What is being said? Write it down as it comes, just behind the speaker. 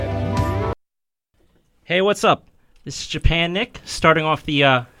Hey, what's up? This is Japan Nick, starting off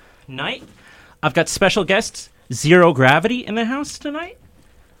the night. I've got special guests, Zero Gravity, in the house tonight.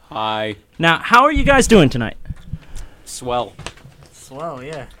 Hi. Now, how are you guys doing tonight? Swell. Swell,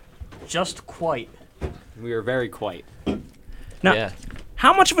 yeah. Just quite. We are very quite. Now, Yeah.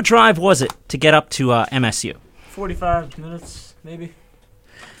 how much of a drive was it to get up to MSU? 45 minutes, maybe.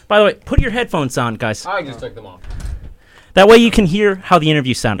 By the way, put your headphones on, guys. I just took them off. That way you can hear how the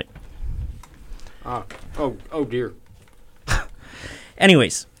interview's sounding. Oh dear.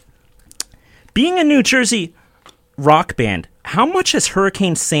 Anyways, being a New Jersey rock band, how much has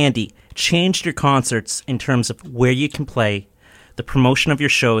Hurricane Sandy changed your concerts in terms of where you can play, the promotion of your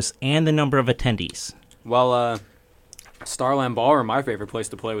shows, and the number of attendees? Well, Starland Ballroom, my favorite place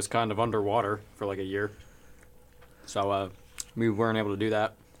to play, was kind of underwater for like a year. So, we weren't able to do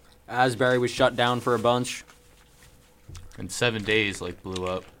that. Asbury was shut down for a bunch. And 7 days blew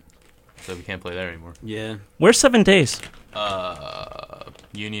up, so we can't play there anymore. Yeah. Where's 7 days?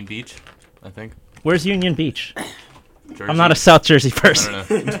 Union Beach, I think. Where's Union Beach? Jersey? I'm not a South Jersey I person.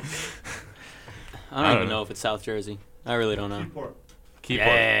 don't know. I don't even know if it's South Jersey. I really don't know. Keyport.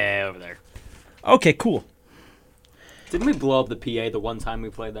 Yeah, over there. Okay, cool. Didn't we blow up the PA the one time we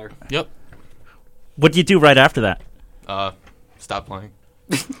played there? Yep. What'd you do right after that? Stop playing.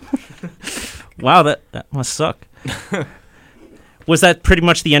 Wow, that must suck. Was that pretty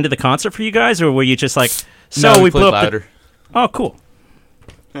much the end of the concert for you guys, or were you just like, so No, we played blew up louder. Oh, cool.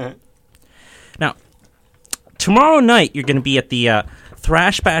 Now, tomorrow night you're going to be at the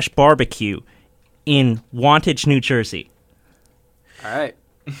Thrash Bash Barbecue in Wantage, New Jersey. All right.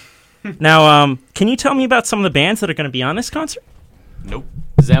 Now, can you tell me about some of the bands that are going to be on this concert? Nope.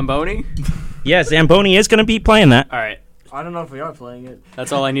 Zamboni? Yeah, Zamboni is going to be playing that. All right. I don't know if we are playing it.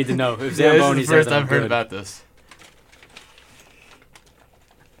 That's all I need to know. If Yeah, Zamboni's this is the first there, then I've heard good. about this.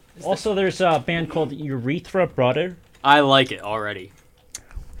 Also, there's a band called Urethra Brother. I like it already.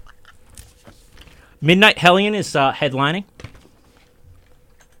 Midnight Hellion is headlining.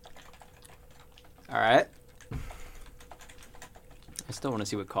 All right. I still want to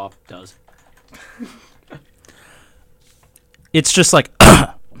see what Cough does. It's just like,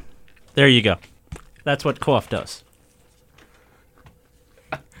 there you go. That's what Cough does.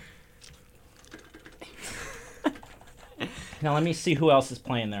 Now let me see who else is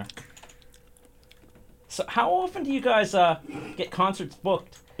playing there. So how often do you guys get concerts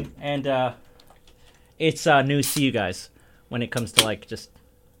booked? And it's news to you guys when it comes to just...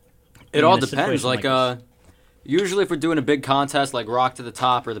 It in all a depends. situation like this. Usually if we're doing a big contest like Rock to the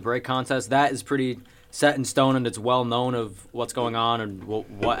Top or the Break contest, that is pretty set in stone and it's well known of what's going on and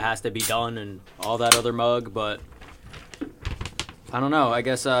what has to be done and all that other mug. But I don't know. I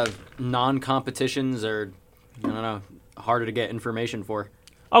guess non-competitions are, I don't know, harder to get information for.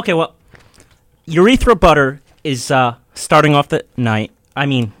 Okay, well, Urethra Butter is starting off the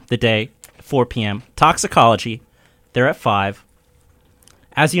day, 4 p.m. Toxicology, they're at 5.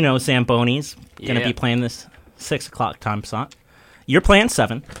 As you know, Zamboni's going to Yeah. be playing this 6 o'clock time slot. You're playing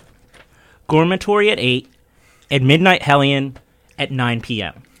 7. Gourmatory at 8. And Midnight Hellion at 9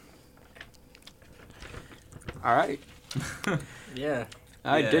 p.m. All right. Yeah.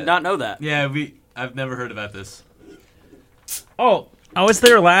 I Yeah. did not know that. Yeah, I've never heard about this. Oh, I was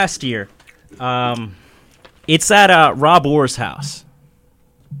there last year. It's at Rob Orr's house.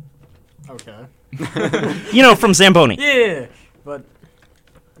 Okay. You know, from Zamboni. Yeah, but...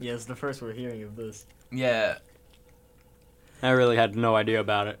 Yeah, it's the first we're hearing of this. Yeah. I really had no idea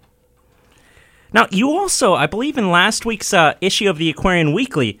about it. Now, you also, I believe in last week's issue of the Aquarian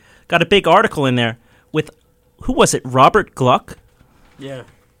Weekly, got a big article in there with, who was it, Robert Gluck? Yeah.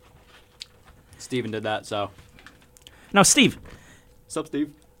 Steven did that, so. Now, Steve, What's up,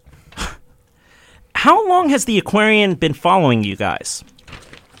 Steve? how long has the Aquarian been following you guys?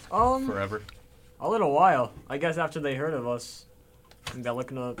 Forever. A little while. I guess after they heard of us. And got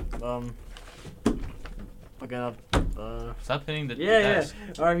looking up, Stop hitting the yeah, desk.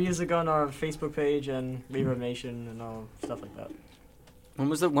 our music on our Facebook page and Reverb Nation and all stuff like that.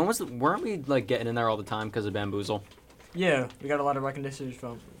 Weren't we getting in there all the time because of Bamboozle? Yeah, we got a lot of recognition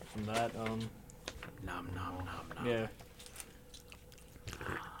from that. Nom nom nom nom. Yeah.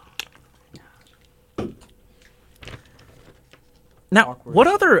 Now, Awkward. what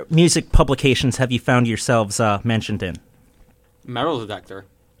other music publications have you found yourselves mentioned in? Metal detector.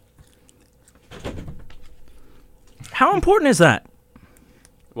 How important is that?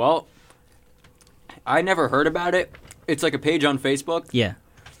 Well, I never heard about it. It's like a page on Facebook, Yeah.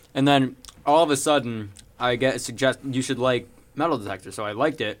 and then all of a sudden I get a you should like Metal Detector, so I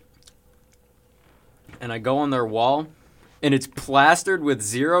liked it. And I go on their wall, and it's plastered with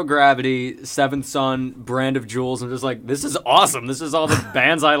Zero Gravity, Seventh Son, Brand of Jewels. I'm just like, this is awesome. This is all the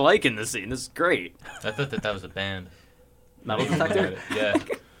bands I like in this scene. This is great. I thought that was a band. Metal Detector? Yeah.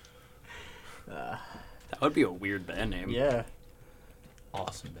 That would be a weird band name. Yeah.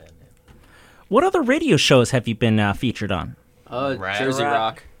 Awesome band name. What other radio shows have you been featured on? Rat Jersey Rat.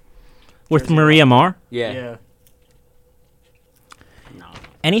 Rock. With Jersey Maria Marr? Yeah. Yeah. No.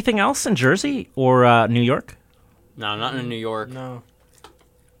 Anything else in Jersey or New York? No, not in New York. No.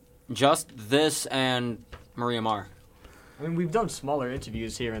 Just this and Maria Marr. I mean, we've done smaller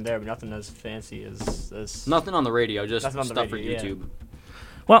interviews here and there, but nothing as fancy as this. Nothing on the radio, just Nothing on the stuff radio, for yeah. YouTube.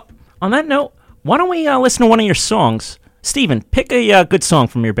 Well, on that note, why don't we listen to one of your songs? Steven, pick a good song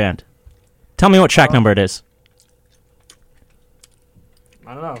from your band. Tell me what track number it is.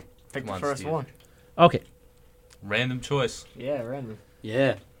 I don't know. Pick Come the on, first Steve. one. Okay. Random choice. Yeah, random.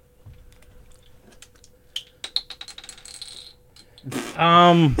 Yeah.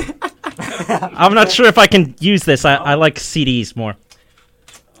 I'm not sure if I can use this. I like CDs more.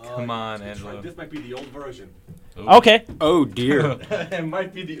 Come on, Angelo. This might be the old version. Ooh. Okay. Oh, dear. It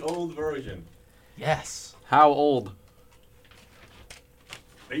might be the old version. Yes. How old?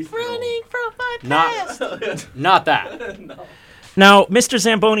 Basically from my Not that. no. Now, Mr.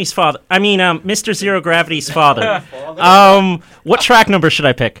 Zamboni's father. I mean, Mr. Zero Gravity's father. Father. What track number should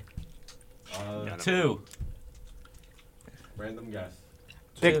I pick? 2. Random guess.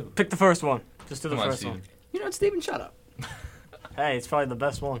 Pick the first one. Just do the Come on, first Steven. one. You know what, Steven? Shut up. Hey, it's probably the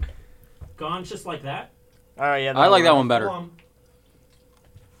best one. Gone just like that. All right, yeah. I like that one better.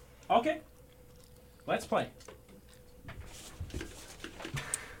 Okay. Let's play.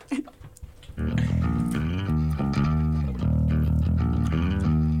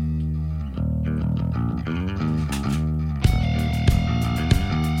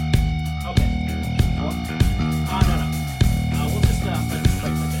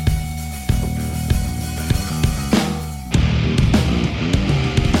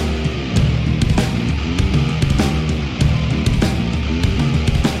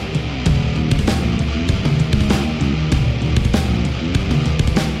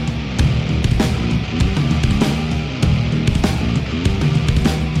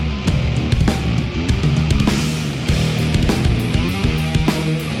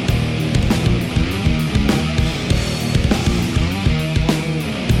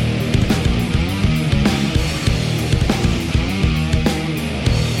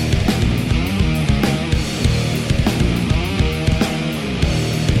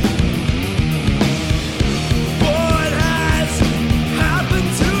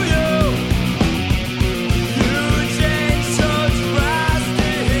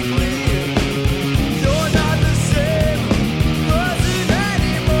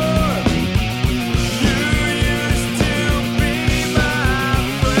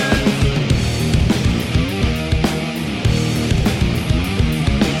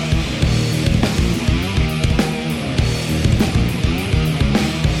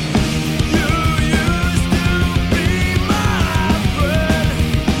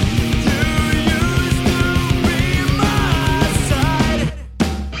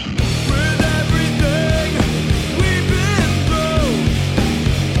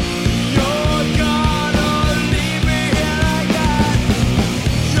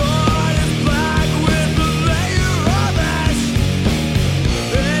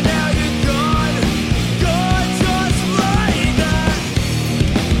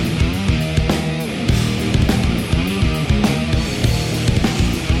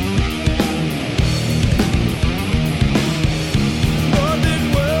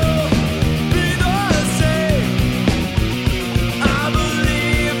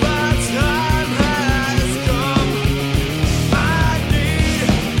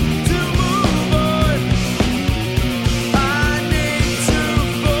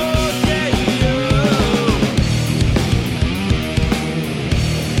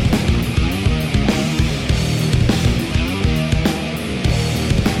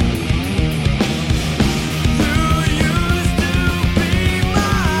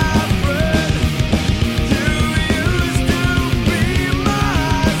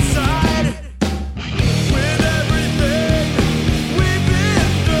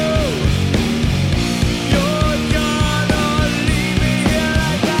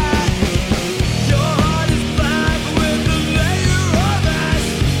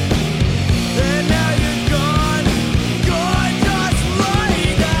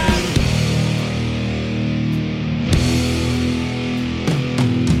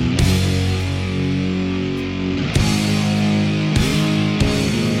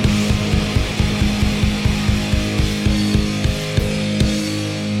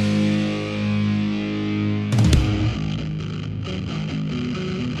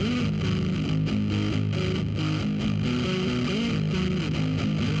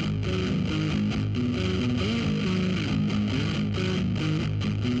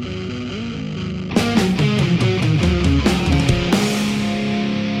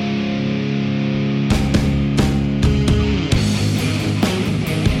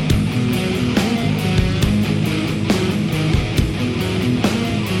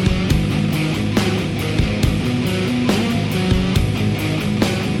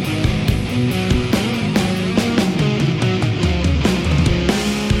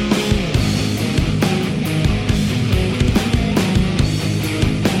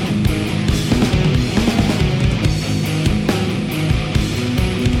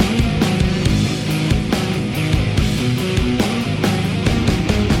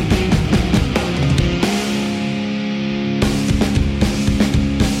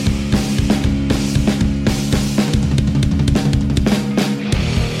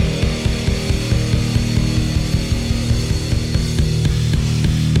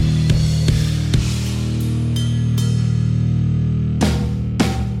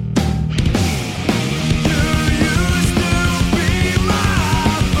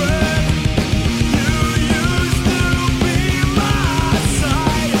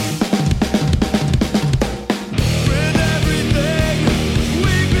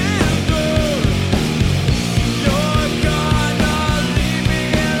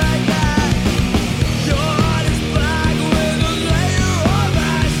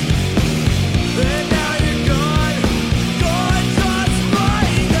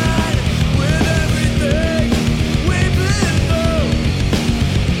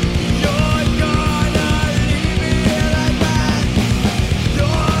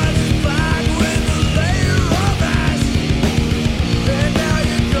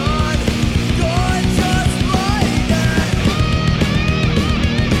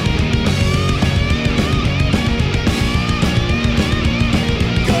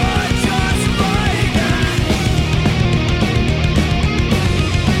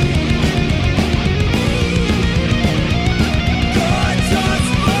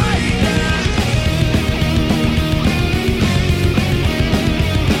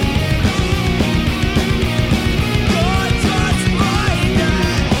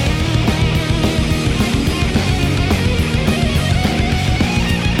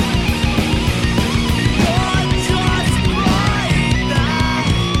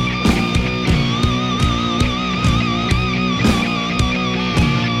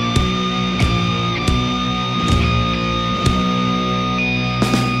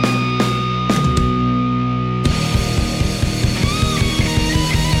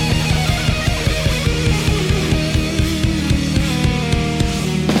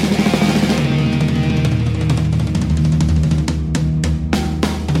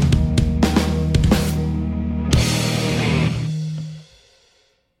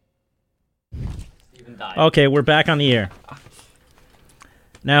 Okay, we're back on the air.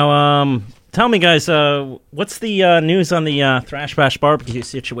 Now, tell me, guys, what's the news on the Thrash Bash barbecue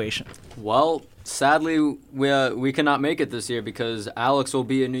situation? Well, sadly, we cannot make it this year because Alex will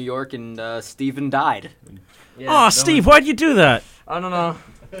be in New York and Steven died. Oh, Steve, why'd you do that? I don't know.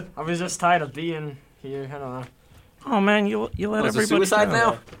 I was just tired of being here. I don't know. Oh man, you let Was it everybody suicide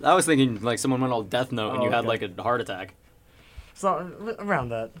down. now? I was thinking like someone went all Death Note and Oh, you had okay. like a heart attack. So around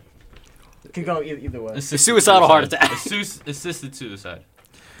that. Could go either way. Assisted suicidal heart suicide. attack. Assisted suicide.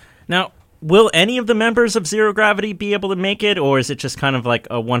 Now, will any of the members of Zero Gravity be able to make it, or is it just kind of like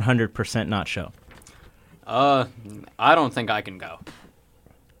a 100% not show? I don't think I can go.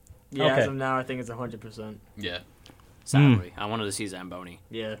 Yeah, Okay. as of now, I think it's 100%. Yeah. Sadly, I wanted to see Zamboni.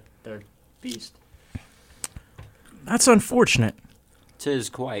 Yeah, they're beast. That's unfortunate. Tis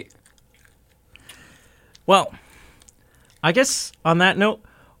quite. Well, I guess on that note,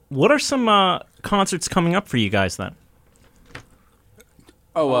 what are some concerts coming up for you guys then?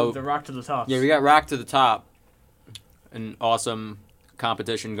 Oh, The Rock to the Top. yeah, we got Rock to the Top, an awesome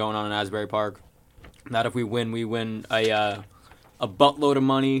competition going on in Asbury Park. That if we win a buttload of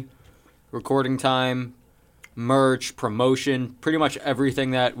money, recording time, merch, promotion, pretty much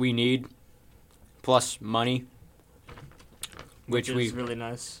everything that we need, plus money. Which is we, really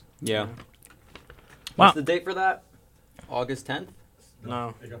nice. yeah. Wow. What's the date for that? August 10th?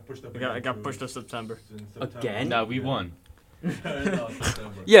 No, It got pushed up. it got pushed to September. Again? No, we won.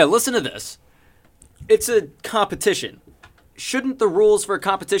 Yeah, listen to this. It's a competition. Shouldn't the rules for a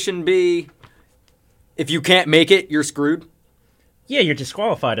competition be if you can't make it, you're screwed? Yeah, you're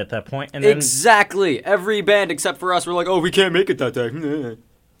disqualified at that point, and then Exactly. Every band except for us were like, oh, we can't make it that day.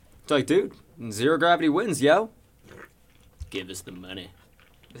 It's like, dude, Zero Gravity wins, yo. Give us the money.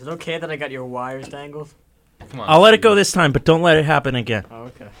 Is it okay that I got your wires dangled? Come on. I'll let it go this time, but don't let it happen again. Oh,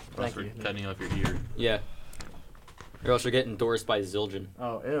 okay. Unless Thank we're you. cutting off your ear. Yeah. Or else you'll get endorsed by Zildjian.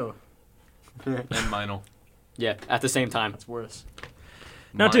 Oh, ew. And Meinl. Yeah, at the same time. That's worse.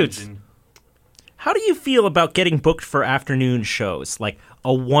 Now, dudes. Mine- How do you feel about getting booked for afternoon shows, like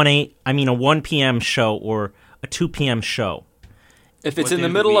a 1 p.m. show or a 2 p.m. show? If it's What in the day of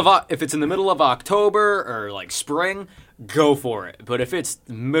the middle of week? if it's in the middle of October or like spring, go for it. But if it's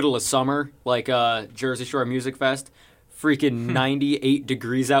middle of summer, like Jersey Shore Music Fest, freaking 98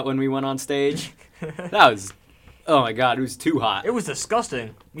 degrees out when we went on stage. That was, oh my god, it was too hot. It was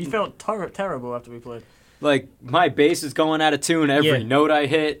disgusting. We felt terrible after we played. Like my bass is going out of tune every Yeah. note I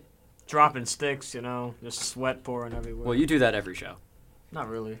hit. Dropping sticks, just sweat pouring everywhere. Well, you do that every show. Not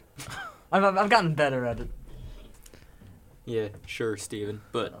really. I've gotten better at it. Yeah, sure, Steven.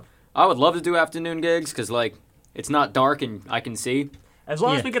 But I would love to do afternoon gigs because like it's not dark and I can see. As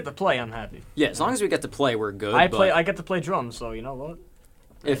long Yeah. as we get to play, I'm happy. Yeah, as long as we get to play, we're good. I but get to play drums, so you know what?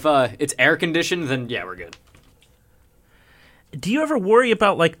 if it's air conditioned, then yeah, we're good. Do you ever worry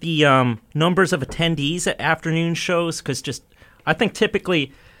about like the numbers of attendees at afternoon shows? Because I think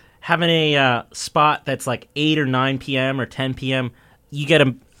typically having a spot that's like 8 or 9 p.m. or 10 p.m., you get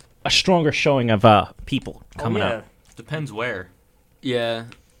a stronger showing of people coming oh, yeah. up. Depends where. Yeah.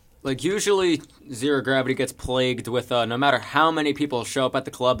 Like, usually, Zero Gravity gets plagued with no matter how many people show up at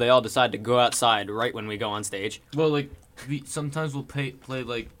the club, they all decide to go outside right when we go on stage. Well, like, sometimes we'll play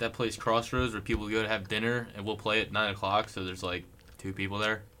like that place Crossroads where people go to have dinner, and we'll play at 9 o'clock, so there's like 2 people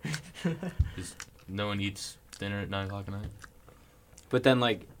there. 'Cause no one eats dinner at 9 o'clock at night. But then,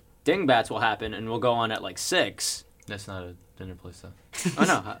 like, Dingbats will happen, and we'll go on at, like, 6. That's not a dinner place, though. Oh,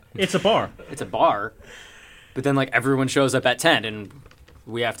 no. It's a bar. It's a bar. But then, like, everyone shows up at 10, and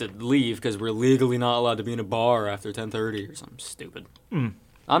we have to leave because we're legally not allowed to be in a bar after 10:30 or something stupid.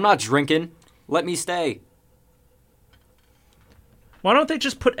 I'm not drinking. Let me stay. Why don't they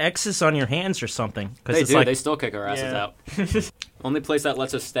just put X's on your hands or something? They it's do. like They still kick our asses Yeah. out. Only place that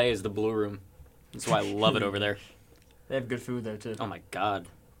lets us stay is the Blue Room. That's why I love it over there. They have good food there too. Oh, my God.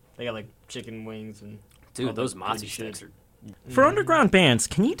 They got like chicken wings and Dude, all those that mozzie pretty shit. sticks are... For underground bands,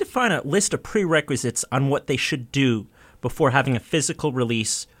 can you define a list of prerequisites on what they should do before having a physical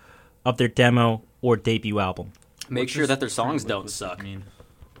release of their demo or debut album? Make sure that their songs don't suck. I mean,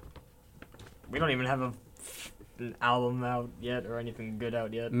 We don't even have an album out yet or anything good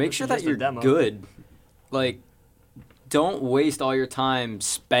out yet. Make This sure is that just a you're demo. good. Like, don't waste all your time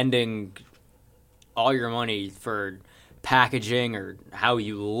spending all your money for packaging or how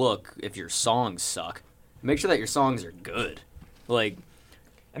you look if your songs suck. Make sure that your songs are good. Like,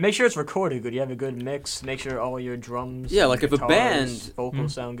 And make sure it's recorded good. You have a good mix. Make sure all your drums, Yeah, like if a guitars, band-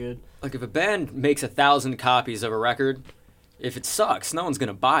 vocals sound good. if a band makes 1,000 copies of a record, if it sucks, no one's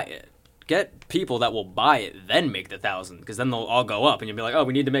gonna buy it. get people that will buy it, then make the 1,000, because then they'll all go up, and you'll be like, oh,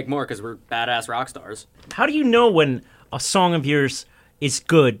 we need to make more because we're badass rock stars. How do you know when a song of yours is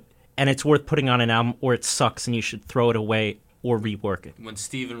good and it's worth putting on an album, or it sucks and you should throw it away or rework it? When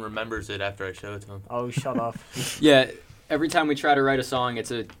Steven remembers it after I show it to him. Oh, shut up. Yeah, every time we try to write a song,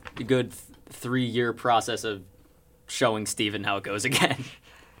 it's a good 3-year process of showing Steven how it goes again.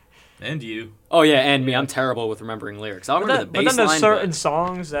 And you. Oh, yeah, and me. I'm terrible with remembering lyrics. I'll remember the bass But then there's line, certain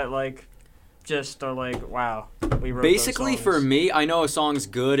songs that, like, just are like, wow, we wrote basically, those for songs. me, I know a song's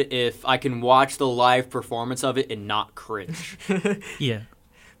good if I can watch the live performance of it and not cringe. Yeah.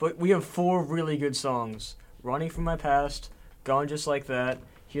 But we have 4 really good songs. Running From My Past, Gone Just Like That,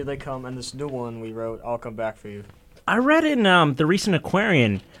 Here They Come, and this new one we wrote, I'll Come Back For You. I read in the recent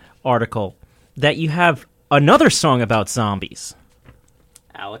Aquarian article that you have another song about zombies.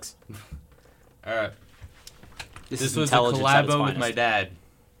 Alex? All right. This This is was a intelligence at its collabo with finest. my dad.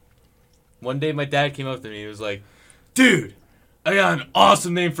 One day my dad came up to me. He was like, dude, I got an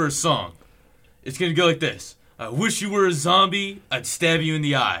awesome name for a song. It's going to go like this. I wish you were a zombie. I'd stab you in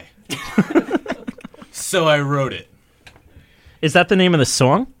the eye. So I wrote it. Is that the name of the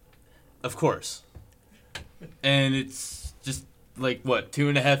song? Of course. And it's just like, what,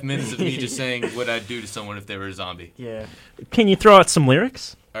 2.5 minutes of me just saying what I'd do to someone if they were a zombie. Yeah. Can you throw out some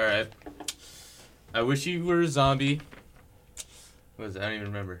lyrics? All right. I wish you were a zombie. What is it? I don't even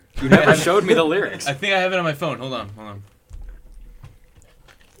remember. You never showed me the lyrics. I think I have it on my phone. Hold on.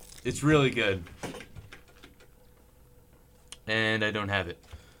 It's really good. And I don't have it.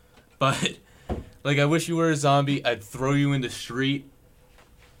 But, like, I wish you were a zombie. I'd throw you in the street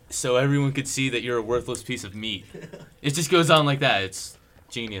so everyone could see that you're a worthless piece of meat. It just goes on like that. It's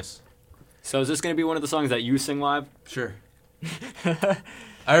genius. So is this going to be one of the songs that you sing live? Sure.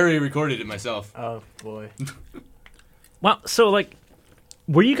 I already recorded it myself. Oh, boy. Well, so, like,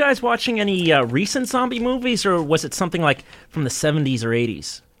 were you guys watching any recent zombie movies, or was it something like from the 70s or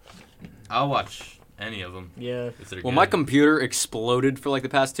 80s? I'll watch any of them. Yeah. If they're Well, good. my computer exploded for like the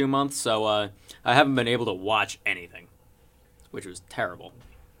past 2 months, so I haven't been able to watch anything, which was terrible.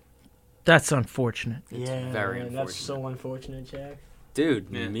 That's unfortunate. Yeah, very man, that's so unfortunate, Jack. Dude,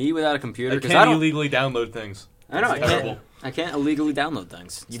 Yeah. me without a computer, I because can't I don't. illegally download things. I know, It's terrible. I can't illegally download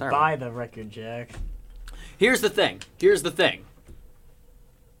things. It's You terrible. buy the record, Jack. Here's the thing.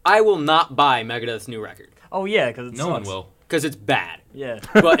 I will not buy Megadeth's new record Oh, yeah, because No one will. because it's bad. Yeah.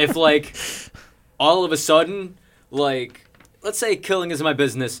 But if like all of a sudden, like, let's say Killing Is My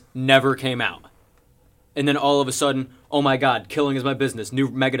Business never came out, and then all of a sudden, oh my God, Killing Is My Business, new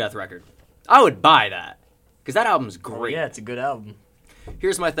Megadeth record, I would buy that because that album's Oh, great. yeah, it's a good album.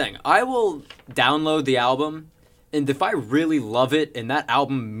 Here's my thing. I will download the album, and if I really love it and that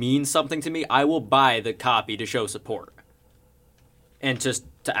album means something to me, I will buy the copy to show support and just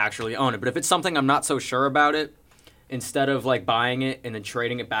to actually own it. But if it's something I'm not so sure about it, instead of like buying it and then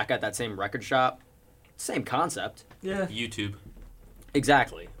trading it back at that same record shop, same concept. Yeah. YouTube.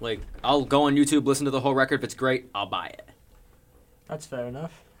 Exactly. Like, I'll go on YouTube, listen to the whole record. If it's great, I'll buy it. That's fair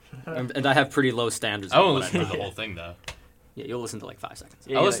enough. And I have pretty low standards. I for won't what listen to buy. the whole thing, though. Yeah, you'll listen to like 5 seconds.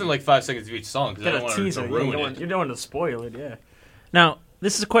 Yeah, I'll listen to like 5 seconds of each song because I Get don't a want teaser. to Yeah, ruin you it. don't want to spoil it, yeah. Now,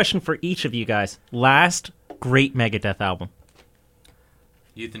 this is a question for each of you guys. Last great Megadeth album.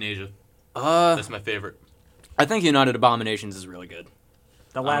 Euthanasia. Uh, That's my favorite. I think United Abominations is really good.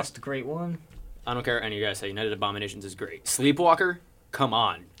 The last great one. I don't care what any of you guys say. United Abominations is great. Sleepwalker, come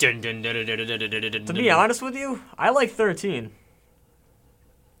on. To To be honest with you, I like 13.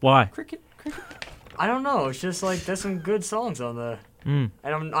 Why? Cricket. I don't know. It's just like there's some good songs on there, and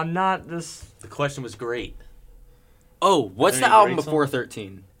I'm not this The question was great. Oh, what's Are the there any album great before songs?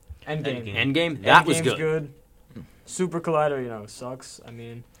 13? Endgame. Endgame. Endgame? That was Endgame's good. Super Collider, sucks. I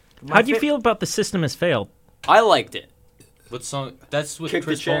mean, How'd you feel about The System Has Failed? I liked it. What song? That's with Kick the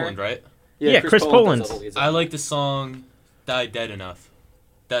Chris Chair. Poland, right? Yeah, Chris Poland's. does all the leads. I like the song Die Dead Enough.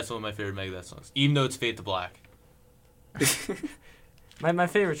 That's one of my favorite Megadeth songs. Even though it's Fade to Black. My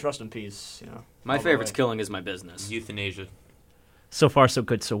favorite's Rust in Peace. My all the favorite's way. Killing Is My Business. Euthanasia. So far, so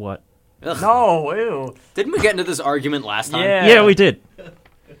good, so what? Ugh. No, ew. Didn't we get into this argument last time? Yeah. Yeah, we did.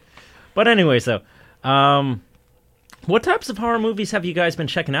 But anyways, though, what types of horror movies have you guys been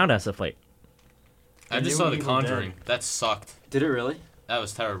checking out as of late? I The just new saw The Evil Conjuring. That sucked. Did it really? That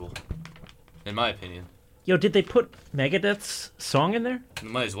was terrible. In my opinion. Yo, did they put Megadeth's song in there? You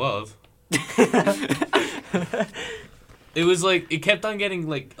might as well have. It was like, it kept on getting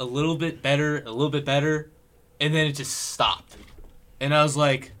like a little bit better, and then it just stopped. And I was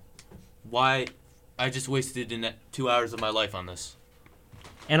like, why? I just wasted 2 hours of my life on this.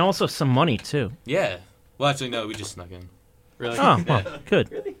 And also some money, too. Yeah. Well, actually, no, we just snuck in. Really? Oh, well,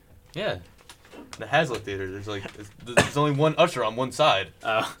 good. Really? Yeah. The Hazlitt Theater. There's only one usher on one side.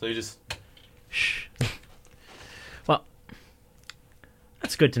 Oh. So you just... Shh. Well,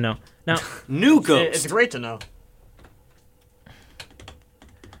 that's good to know. Now, New It's Ghost. great to know.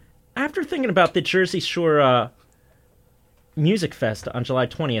 after thinking about the Jersey Shore Music Fest on July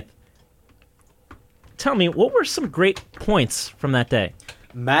 20th, tell me, what were some great points from that day?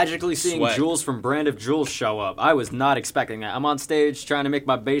 Magically seeing Sweat. Jules from Brand of Jules show up. I was not expecting that. I'm on stage trying to make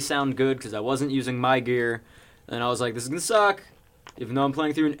my bass sound good because I wasn't using my gear. And I was like, this is going to suck. Even though I'm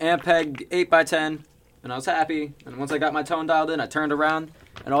playing through an Ampeg 8x10. And I was happy. And once I got my tone dialed in, I turned around.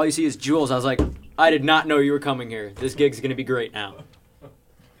 And all you see is Jules. I was like, I did not know you were coming here. This gig's going to be great now.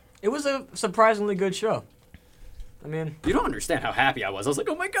 It was a surprisingly good show. I mean, You don't understand how happy I was. I was like,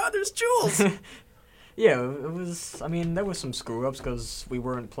 oh my god, there's Jules. yeah, it was. I mean, there was some screw ups because we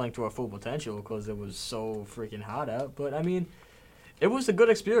weren't playing to our full potential because it was so freaking hot out. But I mean, it was a good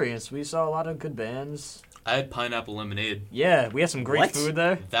experience. We saw a lot of good bands. I had pineapple lemonade. Yeah, we had some great What? food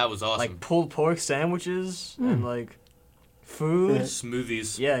there. That was awesome. Like pulled pork sandwiches and like food.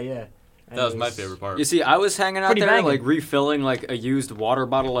 Smoothies. Yeah, yeah. And That was it my favorite part. You see, I was hanging out Pretty there, banging. like, refilling, like, a used water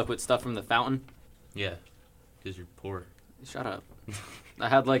bottle up with stuff from the fountain. Yeah. Because you're poor. Shut up. I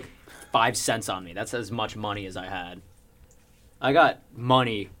had like 5 cents on me. That's as much money as I had. I got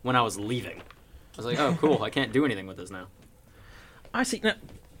money when I was leaving. I was like, oh, cool. I can't do anything with this now. I see. Now,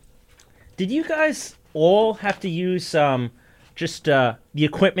 did you guys all have to use just the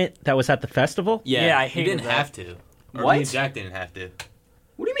equipment that was at the festival? Yeah, I We hated didn't that. have to. Or What? me and Jack didn't have to.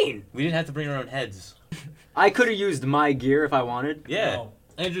 What do you mean? We didn't have to bring our own heads. I could have used my gear if I wanted. Yeah. No.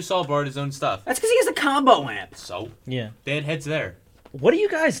 Andrew Saul borrowed his own stuff. That's because he has a combo amp. So, Yeah. they had heads there. What do you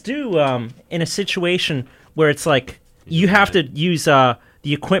guys do in a situation where it's like you have to use the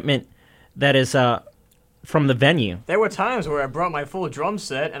equipment that is from the venue? There were times where I brought my full drum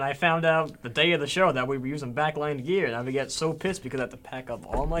set and I found out the day of the show that we were using backline gear and I would get so pissed because I had to pack up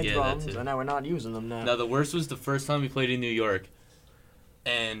all my Yeah, drums that too. and now we're not using them now. Now, the worst was the first time we played in New York.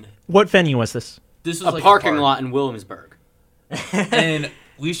 And What venue was this? this was A like parking park. lot in Williamsburg. And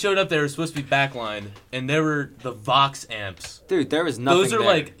we showed up there, it was supposed to be backline. And there were the Vox amps. Dude, there was nothing Those are there.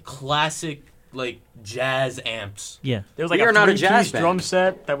 like classic, like jazz amps. Yeah. There was like We are a not a three-piece jazz band. drum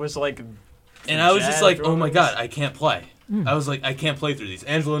set that was like And I was just jazz like, oh my drums. god, I can't play. I was like, I can't play through these.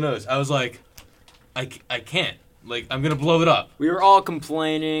 Angela knows. I was like, I can't. Like, I'm going to blow it up. We were all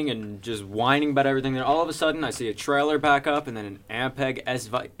complaining and just whining about everything. Then all of a sudden, I see a trailer back up, and then an Ampeg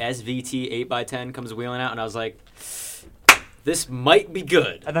SVT 8x10 comes wheeling out, and I was like, this might be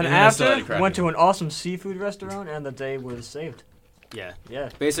good. and then And then I still had after it cracking. went to an awesome seafood restaurant and the day was saved. Yeah. Yeah,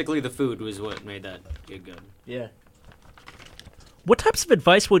 Basically, the food was what made that gig good. yeah. What types of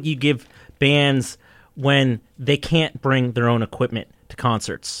advice would you give bands when they can't bring their own equipment to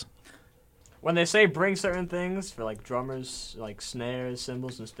concerts? When they say bring certain things for like drummers, like snares,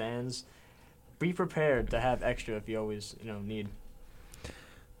 cymbals, and stands, be prepared to have extra if you always need.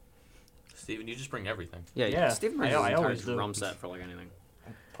 Steven, you just bring everything. Yeah, Yeah, Steve brings I his entire always do. drum set for like anything.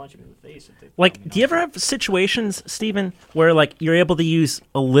 Punch him in the face. If they Like, tell me do you not ever have situations, Steven, where like you're able to use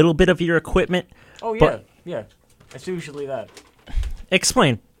a little bit of your equipment? to. Oh yeah, but- yeah. It's usually that.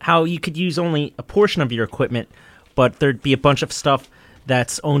 Explain how you could use only a portion of your equipment, but there'd be a bunch of stuff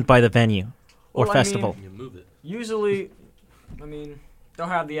that's owned by the venue or Well, I mean- festival. You move it. Usually, I mean, they'll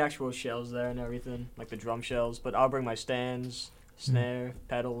have the actual shells there and everything, like the drum shells. But I'll bring my stands, snare,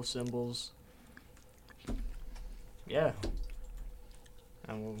 pedals, cymbals. Yeah.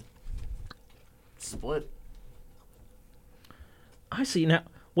 And we'll split. I see. Now,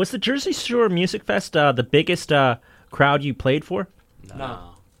 was the Jersey Shore Music Fest the biggest crowd you played for?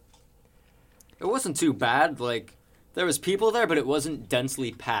 No. It wasn't too bad. Like, there was people there, but it wasn't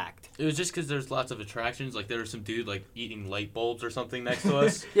densely packed. It was just because there's lots of attractions. Like, there was some dude, like, eating light bulbs or something next to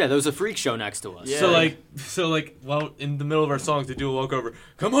us. Yeah, there was a freak show next to us. Yeah. So like, while in the middle of our songs, the dude will walk over,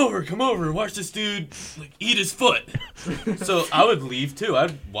 come over, watch this dude, like, eat his foot. So I would leave, too.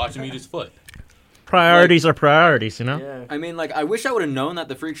 I'd watch him eat his foot. Priorities are priorities, you know? Yeah. I mean, like, I wish I would have known that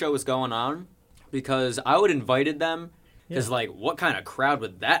the freak show was going on because I would have invited them. Because, Yeah. like, what kind of crowd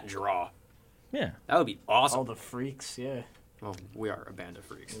would that draw? Yeah. That would be awesome. All the freaks, yeah. Well, we are a band of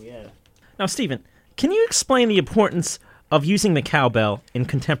freaks. Yeah. Now, Steven, can you explain the importance of using the cowbell in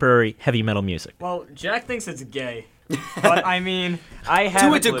contemporary heavy metal music? Well, Jack thinks it's gay. But I mean, I To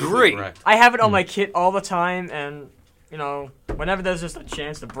have a it, degree. Correct. I have it on my kit all the time, and whenever there's just a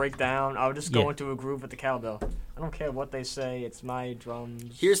chance to break down, I'll just go Yeah. into a groove with the cowbell. I don't care what they say. It's my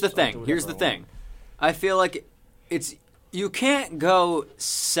drums. Here's the I'll do thing. Here's whatever the I want. thing. I feel like it's you can't go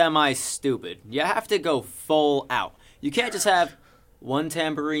semi-stupid. You have to go full out. You can't just have one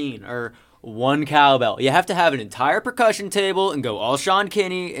tambourine or one cowbell. You have to have an entire percussion table and go all Sean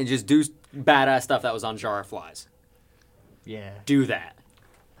Kinney and just do badass stuff that was on Jar of Flies. Yeah. Do that.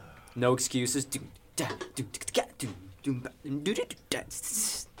 No excuses. Do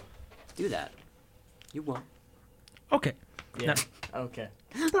that. You won't. Okay. Yeah. Okay.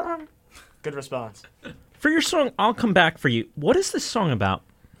 Good response. For your song, I'll Come Back For You, what is this song about?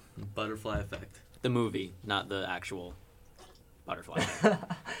 Butterfly effect. The movie, not the actual butterfly.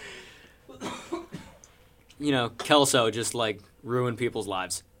 You know, Kelso just like ruined people's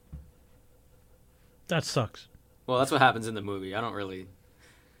lives. That sucks. Well, that's what happens in the movie. I don't really.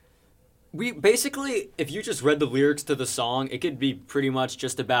 We basically, if you just read the lyrics to the song, it could be pretty much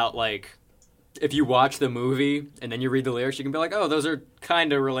just about like, if you watch the movie and then you read the lyrics, you can be like, oh, those are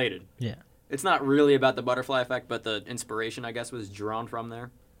kind of related. Yeah. It's not really about the butterfly effect, but the inspiration, I guess, was drawn from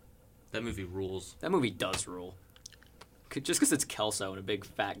there. That movie rules. That movie does rule. Just because it's Kelso and a big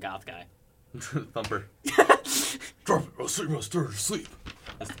fat goth guy. Thumper. Drop it, or else you must stir to sleep.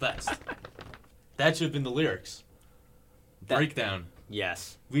 That's the best. That should have been the lyrics. Breakdown.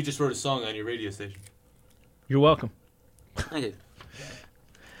 Yes. We just wrote a song on your radio station. You're welcome. Thank you.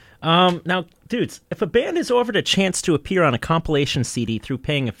 Now, dudes, if a band is offered a chance to appear on a compilation CD through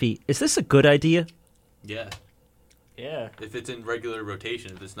paying a fee, is this a good idea? Yeah. Yeah. If it's in regular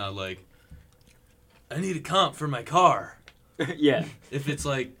rotation, if it's not like, I need a comp for my car. Yeah. If it's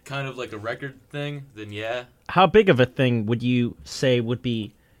like kind of like a record thing, then yeah. How big of a thing would you say would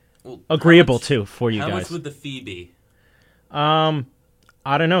be Well, agreeable how much- to for you How guys? much would the fee be?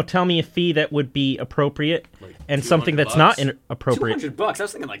 I don't know. Tell me a fee that would be appropriate Like and something that's $200? not inappropriate. $200. I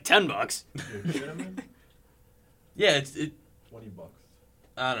was thinking like $10. Yeah, it. 20 bucks.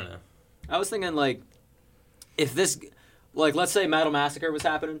 I don't know. I was thinking like, if this, like, let's say Metal Massacre was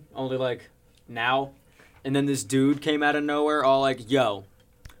happening, only like now, and then this dude came out of nowhere, all like, yo,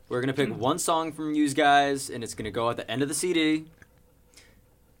 we're gonna pick one song from you guys, and it's gonna go at the end of the CD,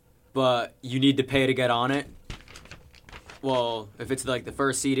 but you need to pay to get on it. Well, if it's like the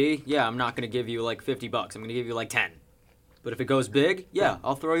first CD, yeah, I'm not gonna give you like $50. I'm gonna give you like 10. But if it goes big, yeah,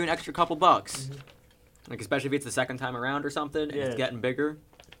 I'll throw you an extra couple bucks. Like, especially if it's the second time around or something, and Yeah. it's getting bigger.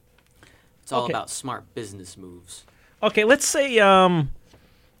 It's all Okay. about smart business moves. Okay, let's say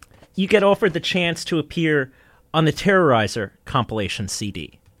you get offered the chance to appear on the Terrorizer compilation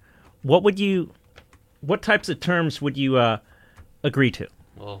CD. What types of terms would you agree to?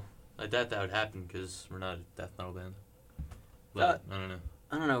 Well, I doubt that would happen because we're not a death metal band. But I don't know.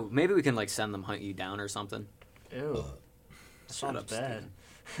 I don't know. Maybe we can like send them Hunt You Down or something. Ew. That Shut sounds up,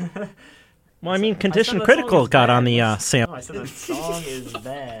 bad. Well, I mean, I said Condition that song Critical is got bad. on the No, sample. I said the song is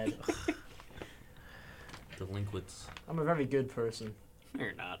bad. Delinquents. I'm a very good person. No,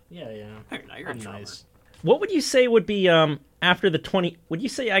 you're not. Yeah, yeah. No, you're not. You're I'm a drummer. nice. What would you say would be after the 20? Would you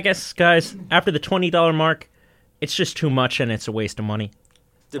say, I guess, guys, after the $20 mark, it's just too much and it's a waste of money?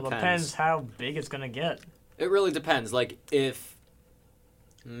 Well, depends how big it's gonna get. It really depends. Like, if...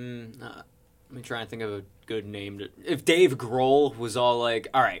 let me try and think of a good name. If Dave Grohl was all like,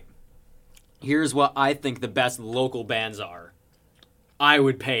 all right, here's what I think the best local bands are, I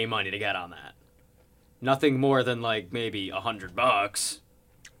would pay money to get on that. Nothing more than, like, maybe $100.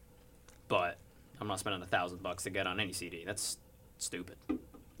 But I'm not spending $1,000 to get on any CD. That's stupid.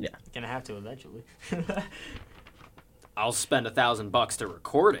 You're gonna have to eventually. I'll spend $1,000 to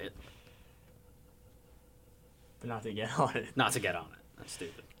record it, But not to get on it. not to get on it. That's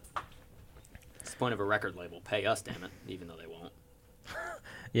stupid. It's the point of a record label. Pay us, damn it, even though they won't.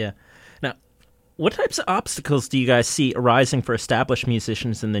 Yeah. Now, what types of obstacles do you guys see arising for established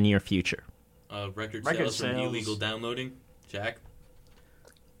musicians in the near future? Record Record sales from sales. illegal downloading. Jack.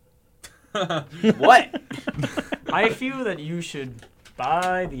 What? I feel that you should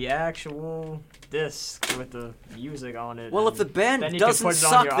buy the actual disc with the music on it. Well, if the and band then you can doesn't put it on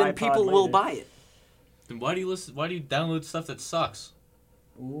suck, your then iPod people will later. buy it. Then why do you listen? Why do you download stuff that sucks?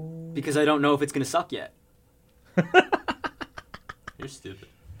 Ooh. Because I don't know if it's going to suck yet. You're stupid.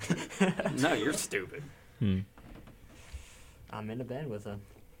 No, you're stupid. I'm in a band with them.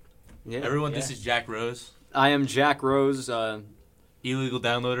 Yeah. Everyone, Yeah. this is Jack Rose, I am Jack Rose. illegal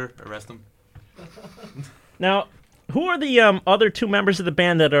downloader. Arrest him. Now, who are the other two members of the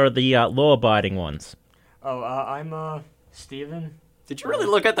band that are the law-abiding ones? Oh, I'm Steven. Did you really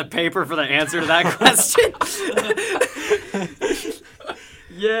look at the paper for the answer to that question?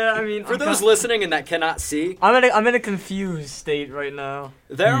 Yeah, I mean, For those listening and that cannot see, I'm in a confused state right now.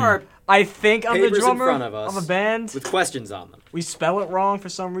 there are I think I'm the Papers in drummer front of us a band. with questions on them. We spell it wrong for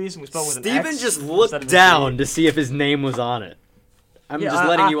some reason. We spell it with an Steven X just instead looked of a down C. to see if his name was on it. I'm Yeah, just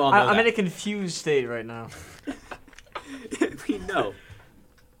letting you all know I'm in a that. confused state right now. We No.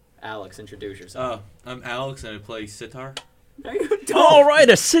 Alex, introduce yourself. I'm Alex and I play sitar. No, you don't. All right,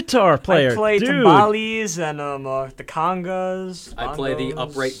 a sitar player. I play Dude. timbales and the congas. I play the bongos.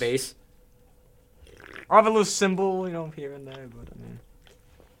 upright bass. I have a little cymbal, here and there, but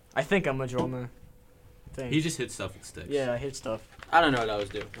I think I'm a drummer. I think. He just hits stuff with sticks. Yeah, I hit stuff. I don't know what I was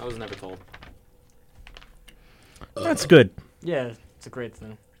doing. I was never told. That's good. Yeah, it's a great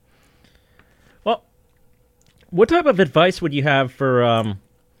thing. Well, what type of advice would you have for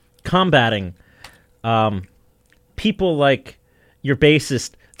combating people like your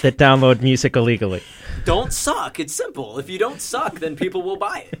bassist that download music illegally? Don't suck. It's simple. If you don't suck, then people will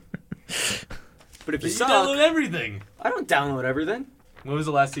buy it. But if you You suck, download everything. I don't download everything. When was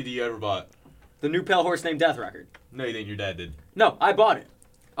the last CD you ever bought? The new Pale Horse Named Death record. No, you didn't. Your dad did. No, I bought it.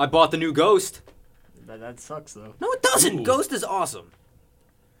 I bought the new Ghost. That sucks though. No, it doesn't. Ooh. Ghost is awesome.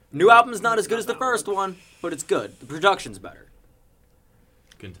 New album's not as good as the first one, but it's good. The production's better.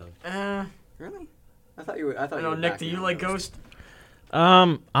 Couldn't tell you. Really? I thought you were. I thought I you know, were Nick, backing do you on like Ghost?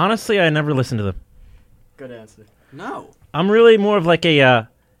 Honestly, I never listened to them. Good answer. No. I'm really more of like a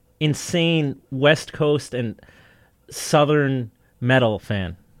insane West Coast and Southern metal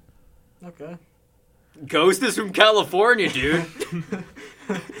fan. Okay. Ghost is from California, dude.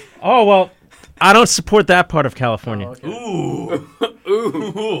 Oh, well, I don't support that part of California. Oh, okay. Ooh.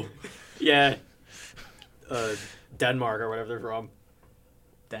 Ooh. Ooh. Yeah. Denmark or whatever they're from.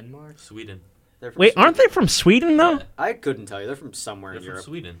 Denmark? Sweden. They're from Wait, Sweden. aren't they from Sweden, though? Yeah. I couldn't tell you. They're from somewhere They're in from Europe.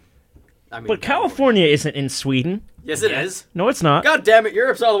 Sweden. I mean, But California isn't in Sweden. Yes, it is. No, it's not. God damn it!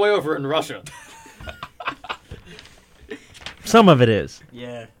 Europe's all the way over in Russia. Some of it is.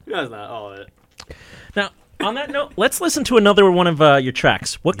 Yeah. That's not all of it. Now, on that note, let's listen to another one of your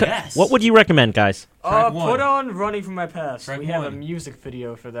tracks. Yes. What would you recommend, guys? Track one. Put on Running From My Past. Track we have a one. music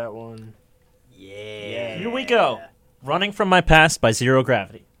video for that one. Yeah. Here we go. Running From My Past by Zero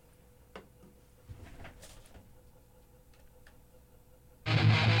Gravity.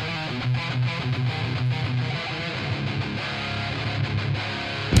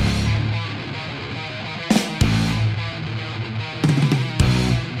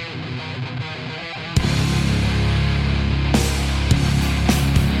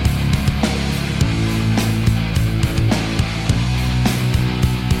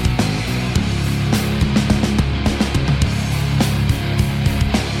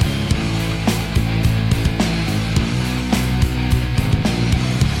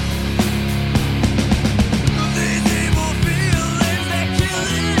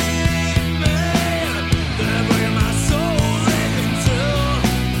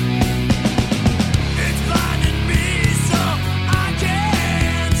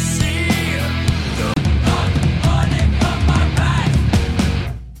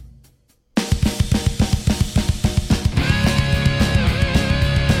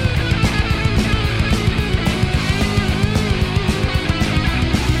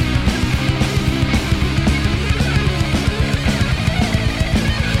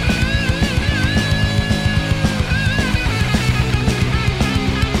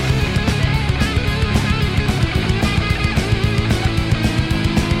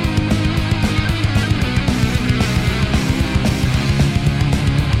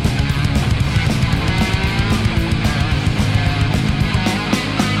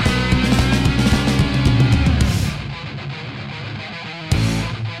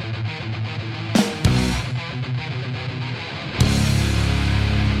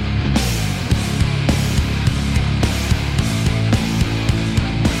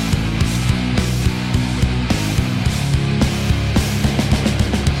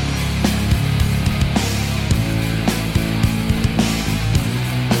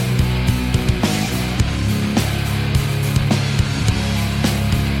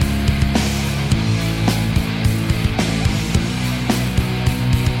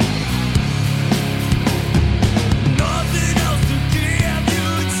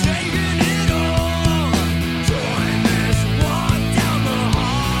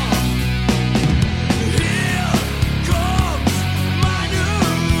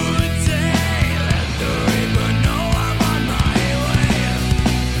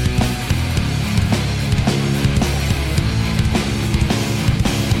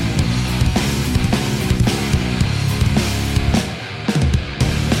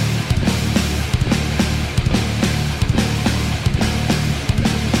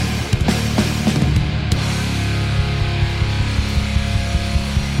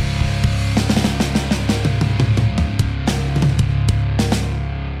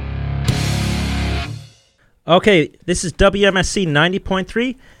 Okay, this is WMSC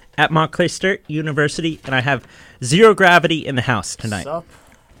 90.3, at Montclair State University, and I have Zero Gravity in the house tonight. Sup?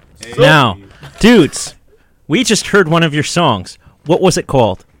 Hey. Now, dudes, we just heard one of your songs. What was it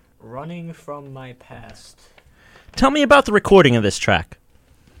called? Running from my past. Tell me about the recording of this track.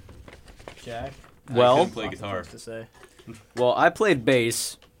 Jack? I Well, couldn't play guitar. What's to say? well, I played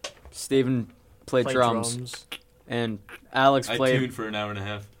bass. Steven played Play drums. And Alex I played. tuned for an hour and a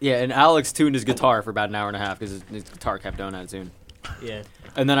half. Yeah, and Alex tuned his guitar for about an hour and a half because his guitar kept going out of tune. Yeah.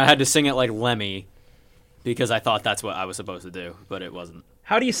 And then I had to sing it like Lemmy because I thought that's what I was supposed to do, but it wasn't.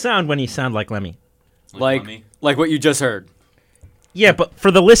 How do you sound when you sound like Lemmy? Like Mommy. like what you just heard. Yeah, but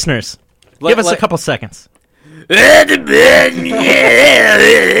for the listeners, give us a couple seconds. Dude,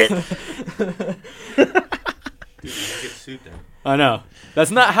 you get sued then. I know.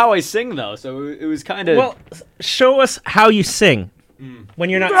 That's not how I sing though, so it was kind of. Well, show us how you sing when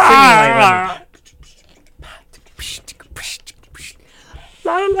you're not singing like Lemmy.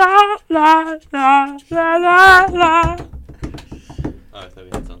 Oh, I thought we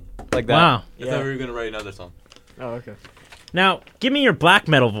had something. like that. Wow. I thought we were gonna write another song. Oh, okay. Now, give me your black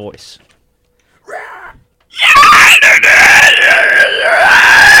metal voice.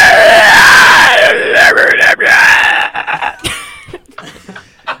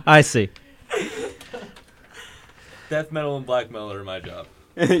 I see. Death metal and black metal are my job.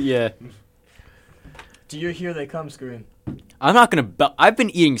 Yeah. Do you hear they come scream? I'm not gonna. I've been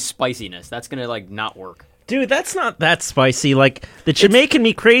eating spiciness. That's gonna like not work. Dude, that's not that spicy. Like the Jamaican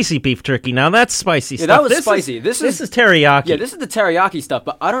Me Crazy beef jerky. Now that's spicy Yeah, stuff. that was This spicy. Is, This this is- is teriyaki. Yeah, this is the teriyaki stuff,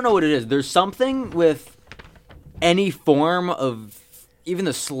 but I don't know what it is. There's something with any form of even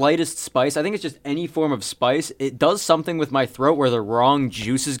the slightest spice. I think it's just any form of spice. It does something with my throat where the wrong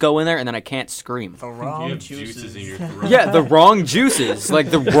juices go in there, and then I can't scream. The You wrong have juices. juices in your throat. Yeah, the wrong juices,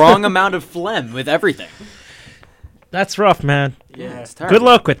 like the wrong amount of phlegm with everything. That's rough, man. Yeah. It's terrible. Good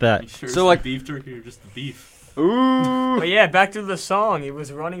luck with that. You sure So, so like- like beef jerky or just the beef? Ooh. But yeah, back to the song. It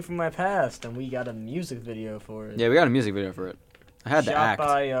was running from my past, and we got a music video for it. Yeah, we got a music video for it. I had to Shot act.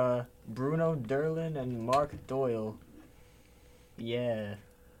 by Bruno Derlin and Mark Doyle. Yeah.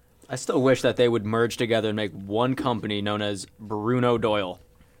 I still wish that they would merge together and make one company known as Bruno Doyle.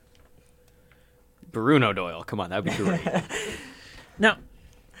 Bruno Doyle, come on, that'd be great. Now,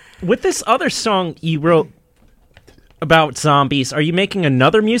 with this other song you wrote about zombies, are you making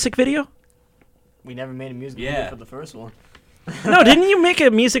another music video? We never made a music Yeah. video for the first one. No, didn't you make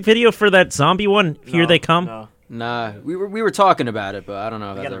a music video for that zombie one? Here No, They Come. No. Nah, we were talking about it, but I don't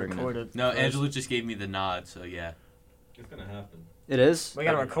know if We that's gotta ever record gonna. it. No, first. Angela just gave me the nod, so yeah. It's gonna happen. It is. We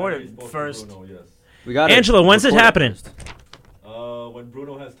gotta record He's it both first. Bruno, yes. We got Angela, when's it happening? When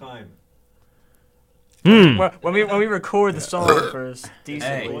Bruno has time. Hmm. When we record the song first,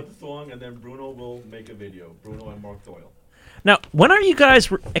 decently. Record the song, and then Bruno will make a video. Bruno and Mark Doyle. Now, when are you guys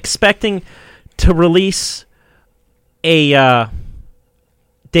expecting to release a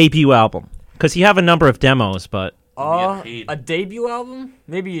debut album? Because you have a number of demos, but get paid. A debut album?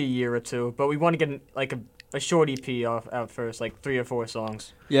 Maybe a year or two, but we want to get like a short EP out first, like 3 or 4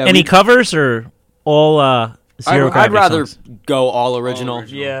 songs. Yeah. any covers or all zero I'd gravity rather songs? go all original.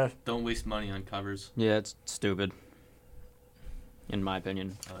 Yeah. Don't waste money on covers. Yeah, it's stupid. In my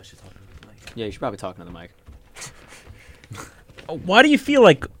opinion. Oh, I should talk to the mic. Yeah, you should probably talk to the mic. Why do you feel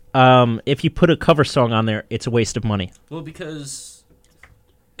like if you put a cover song on there, it's a waste of money? Well, because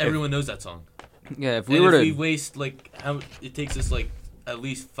everyone knows that song. Yeah, if And we were if we to. waste it takes us like at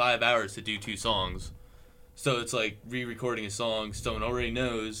least 5 hours to do 2 songs. So it's like re-recording a song someone already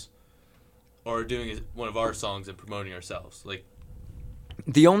knows, or doing one of our songs and promoting ourselves. Like,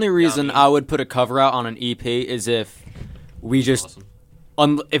 The only reason mean- I would put a cover out on an EP is if we just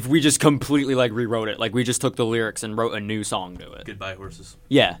awesome. if we just completely like rewrote it, like we just took the lyrics and wrote a new song to it. Goodbye horses.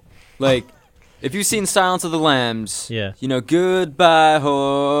 Yeah, like if you've seen Silence of the Lambs, Yeah. you know, Goodbye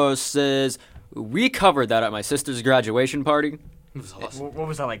Horses. We covered that at my sister's graduation party. It was awesome. What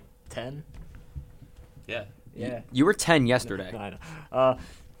was that, like 10? Yeah. Yeah. You were 10 yesterday, No, I know.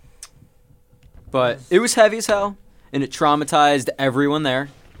 but it was heavy as hell, and it traumatized everyone there.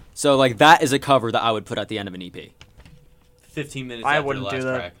 So like that is a cover that I would put at the end of an EP. 15 minutes I after wouldn't the do last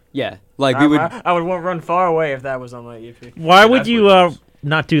that. track. Yeah, like we would. I would run far away if that was on my EP. Why would that's you what it is.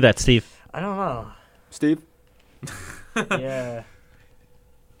 not do that, Steve? I don't know. Steve, Yeah.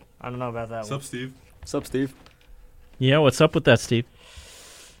 I don't know about that What's one. up, Steve? what's up, Steve? Yeah, what's up with that, Steve?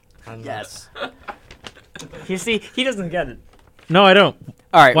 I don't know. Yes. You see, he doesn't get it. No, I don't.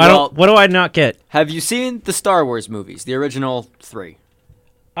 All right. Why well, don't? What do I not get? have you seen the Star Wars movies, the original 3?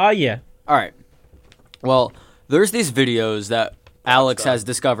 Yeah. All right. Well, there's these videos that Alex has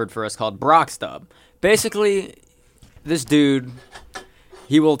discovered for us called Brockstub. Basically, this dude,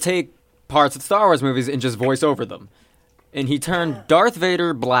 he will take parts of Star Wars movies and just voice over them. And he turned Darth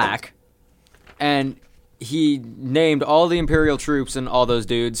Vader black, and he named all the Imperial troops and all those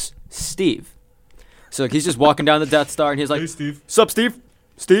dudes Steve. So like, he's just walking down the Death Star, and he's like, Hey, Steve. "Sup, Steve?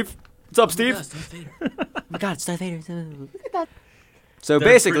 Steve? What's up, Steve?" Oh my God, it's Darth Vader. Look at that. So They're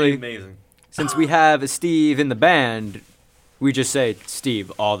basically, pretty amazing. since we have a Steve in the band, we just say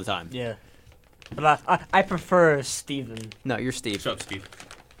Steve all the time. Yeah. But I prefer Steven. No, you're Steve. Shut up, Steve.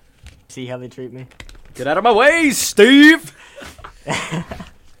 See how they treat me? Get out of my way, Steve!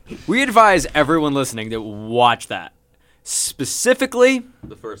 We advise everyone listening to watch that. Specifically,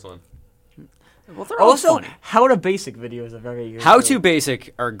 The first one. well, they're all Also, funny. How to Basic videos are very good. How too. to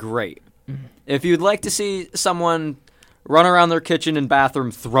Basic are great. If you'd like to see someone run around their kitchen and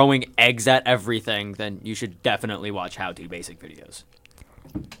bathroom throwing eggs at everything, then you should definitely watch How to Basic videos.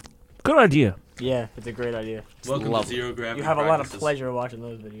 Good idea. Yeah, it's a great idea. Welcome lovely. to Zero Gravity. You have a lot of Practices. pleasure watching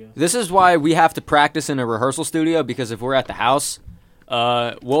those videos. This is why we have to practice in a rehearsal studio, because if we're at the house,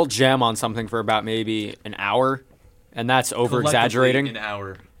 we'll jam on something for about maybe an hour, and that's over-exaggerating. Collectively An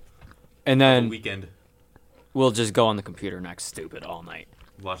hour. And A then weekend. we'll just go on the computer and act stupid all night.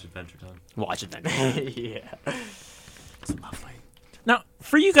 Watch Adventure Time. Watch it then. Yeah. It's lovely. Now,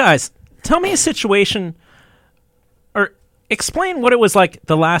 for you guys, tell me a situation, or explain what it was like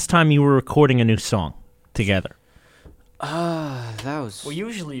the last time you were recording a new song together. That was... We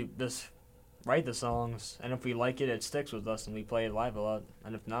usually just write the songs, and if we like it, it sticks with us, and we play it live a lot.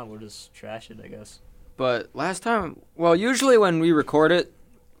 And if not, we'll just trash it, I guess. But last time, well, usually when we record it,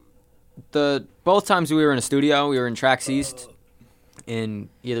 both times we were in a studio, we were in Trax East, in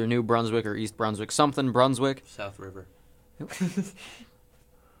either New Brunswick or East Brunswick, something Brunswick. South River. That's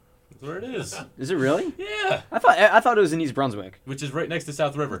where it is. Is it really? Yeah. I thought it was in East Brunswick. Which is right next to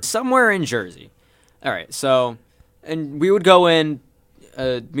South River. Somewhere in Jersey. All right, so, and we would go in,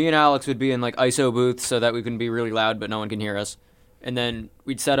 me and Alex would be in like ISO booths so that we can be really loud but no one can hear us. And then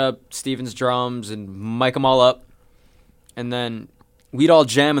we'd set up Steven's drums and mic them all up. And then we'd all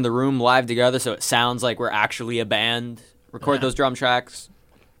jam in the room live together so it sounds like we're actually a band. Record those drum tracks,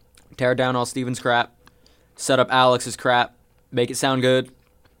 tear down all Steven's crap, set up Alex's crap, make it sound good.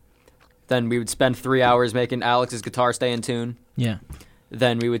 Then we would spend 3 hours making Alex's guitar stay in tune. Yeah.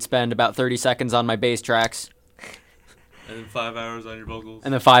 Then we would spend about 30 seconds on my bass tracks, And then 5 hours on your vocals.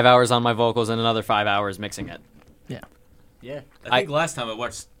 and then 5 hours on my vocals, and another 5 hours mixing it. Yeah. I think last time I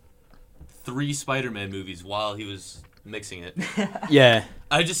watched 3 Spider-Man movies while he was mixing it. Yeah.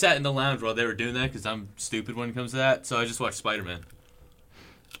 I just sat in the lounge while they were doing that because I'm stupid when it comes to that. So I just watched Spider-Man.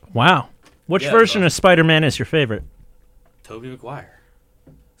 Wow. Which Yeah, version well- of Spider-Man is your favorite? Tobey Maguire.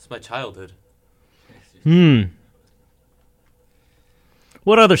 It's my childhood.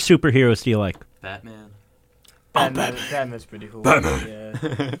 What other superheroes do you like? Batman. Batman's pretty cool. Batman.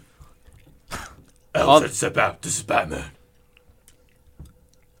 Yeah. Alfred, step out. This is Batman.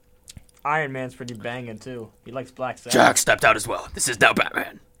 Iron Man's pretty banging, too. He likes Black Sabbath. Jack stepped out as well. This is now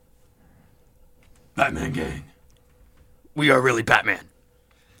Batman. Batman gang. We are really Batman.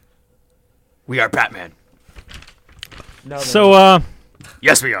 We are Batman. No, So,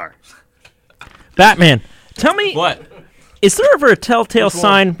 Yes, we are. Batman, tell me, What? is there ever a telltale Which one?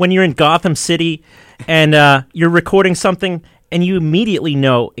 sign when you're in Gotham City and you're recording something and you immediately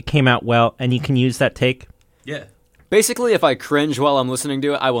know it came out well and you can use that take? Yeah. Basically, if I cringe while I'm listening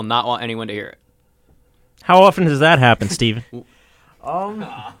to it, I will not want anyone to hear it. How often does that happen, Steven?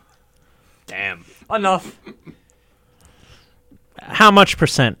 Damn. enough. How much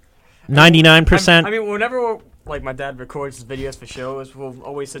percent? 99%? I mean, whenever like my dad records his videos for shows, we'll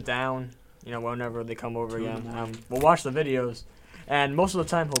always sit down. You know, whenever they come over again, we'll watch the videos, and most of the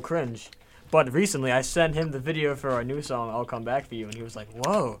time he'll cringe. But recently, I sent him the video for our new song, "I'll Come Back for You," and he was like,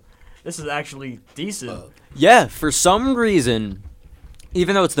 "Whoa, this is actually decent." Yeah, for some reason,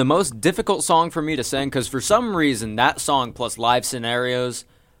 even though it's the most difficult song for me to sing, because for some reason, that song plus live scenarios,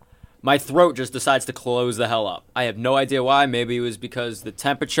 my throat just decides to close the hell up. I have no idea why. Maybe it was because the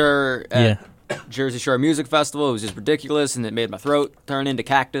temperature at Jersey Shore Music Festival was just ridiculous, and it made my throat turn into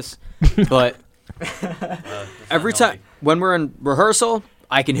cactus. But every time, when we're in rehearsal,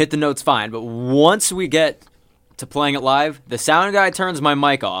 I can hit the notes fine. But once we get to playing it live, the sound guy turns my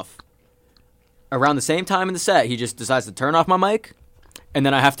mic off. Around the same time in the set, he just decides to turn off my mic, and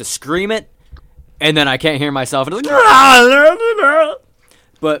then I have to scream it, and then I can't hear myself. And it's like,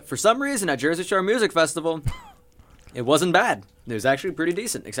 but for some reason at Jersey Shore Music Festival, it wasn't bad. It was actually pretty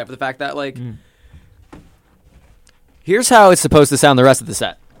decent, except for the fact that, like, here's how it's supposed to sound the rest of the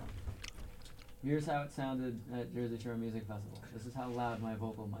set. Here's how it sounded at Jersey Shore Music Festival. This is how loud my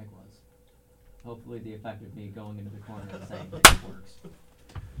vocal mic was. Hopefully the effect of me going into the corner and saying things works.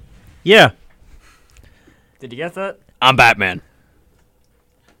 Yeah. Did you get that? I'm Batman.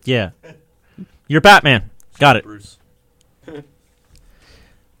 Yeah. You're Batman. Got it. Bruce.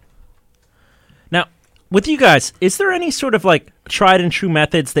 Now, with you guys, is there any sort of like tried and true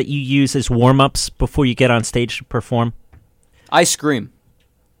methods that you use as warm-ups before you get on stage to perform? I scream.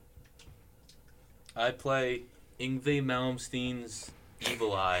 I play Yngwie Malmsteen's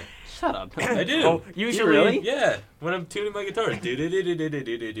Evil Eye. Shut up. I do. Oh, usually. really? Yeah, when I'm tuning my guitar. I'll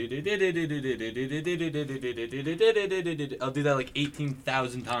do that like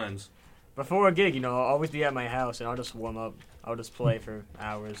 18,000 times. Before a gig, I'll always be at my house and I'll just warm up. I'll just play for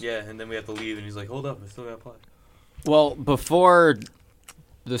hours. Yeah, and then we have to leave, and he's like, hold up, I still gotta play. Well, before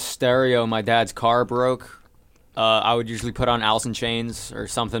the stereo in my dad's car broke, I would usually put on Alice in Chains or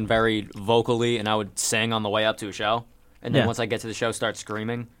something very vocally, and I would sing on the way up to a show. And then Yeah. once I get to the show, start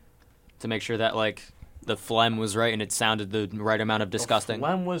screaming to make sure that, like, the phlegm was right and it sounded the right amount of disgusting.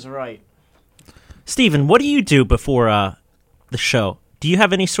 Lem was right. Steven, what do you do before the show? Do you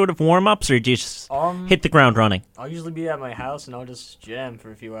have any sort of warm-ups, or do you just hit the ground running? I'll usually be at my house and I'll just jam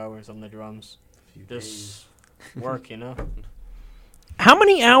for a few hours on the drums. Just work, How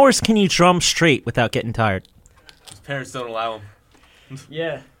many hours can you drum straight without getting tired? His parents don't allow him.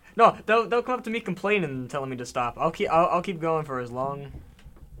 Yeah. No, they'll come up to me complaining and telling me to stop. I'll keep going for as long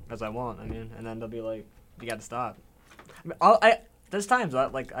as I want. and then they'll be like, "You got to stop." There's times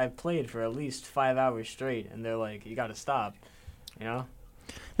I've played for at least 5 hours straight, and they're like, "You got to stop," Now,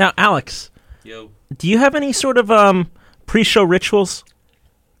 Alex, Yo. do you have any sort of pre-show rituals?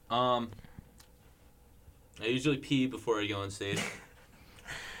 I usually pee before I go on stage.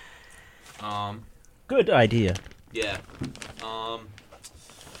 Good idea. Yeah.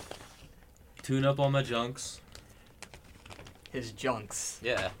 Tune up all my junks. His junks.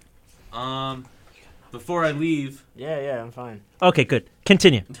 Yeah. Before I leave, Yeah, I'm fine. Okay, good.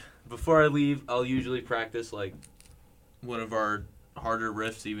 Continue. Before I leave, I'll usually practice like one of our harder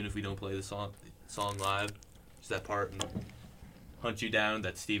riffs, even if we don't play the song live. Just that part and Hunt You Down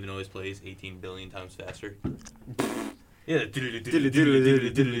that Steven always plays 18 billion times faster. Yeah. Because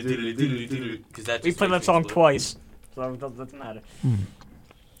that We played that song twice, so it doesn't matter.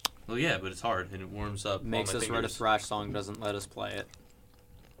 Well, yeah, but it's hard and it warms up. Makes all my us write a fingers. thrash song, doesn't let us play it.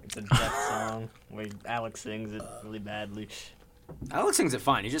 It's a death song where Alex sings it really badly. Alex sings it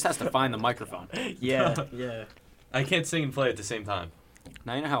fine. He just has to find the microphone. Yeah. I can't sing and play at the same time.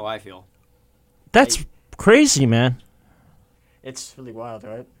 Now you know how I feel. That's crazy, man. It's really wild,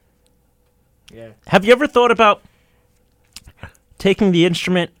 right? Yeah. Have you ever thought about taking the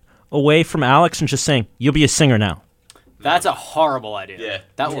instrument away from Alex and just saying, "You'll be a singer now"? That's a horrible idea. Yeah.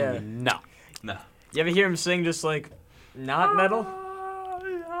 That Yeah. one, no. Nah. You ever hear him sing just like not metal?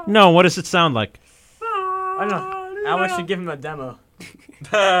 No, what does it sound like? I don't know. Alex should give him a demo.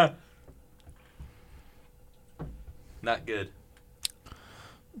 Not good.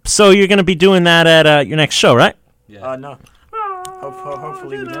 So you're going to be doing that at your next show, right? Yeah. No.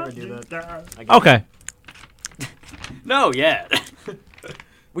 Hopefully we never do that. again. Okay. No, yeah.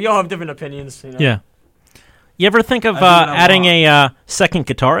 We all have different opinions, Yeah. You ever think of I mean, I adding want- a second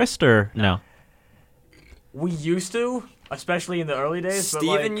guitarist, or no? We used to, especially in the early days.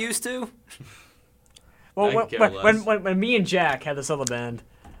 Steven used to? Well, I could when, care when, less. when, when me and Jack had this other band,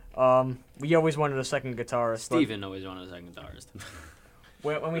 we always wanted a second guitarist. but Steven always wanted a second guitarist.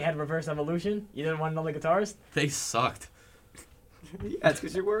 When we had Reverse Evolution, you didn't want another guitarist? They sucked. That's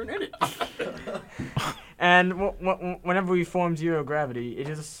because you weren't in it. And whenever we formed Zero Gravity,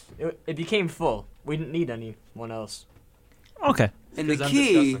 it became full. We didn't need anyone else. Okay. And the 'Cause I'm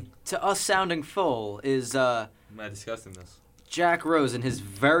key disgusting. to us sounding full is Am I discussing this? Jack Rose and his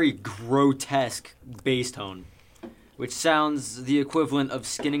very grotesque bass tone, which sounds the equivalent of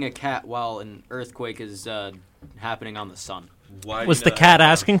skinning a cat while an earthquake is happening on the sun. Why? do Was you the know that cat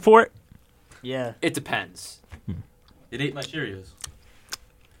sound? asking for it? Yeah. It depends. It ate my Cheerios.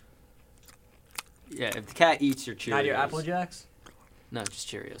 Yeah, if the cat eats your Cheerios. Not your Apple Jacks? No, just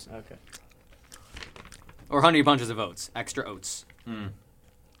Cheerios. Okay. Or Honey Bunches of Oats. Extra oats.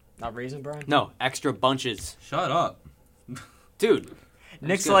 Not Raisin Bran? No, extra bunches. Shut up. Dude.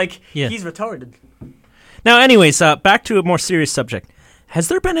 Nick's good. like, Yeah. he's retarded. Now, anyways, back to a more serious subject. Has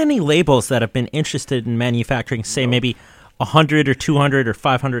there been any labels that have been interested in manufacturing, say, maybe 100 or 200 or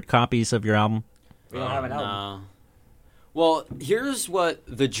 500 copies of your album? We don't have an album. No. Well, here's what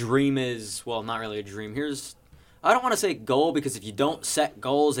the dream is. Well, not really a dream. I don't want to say goal, because if you don't set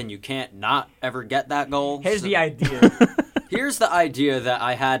goals, then you can't not ever get that goal. Here's So- the idea. Here's the idea that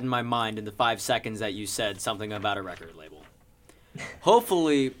I had in my mind in the 5 seconds that you said something about a record label.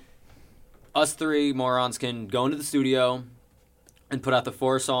 Hopefully, us 3 morons can go into the studio, and put out the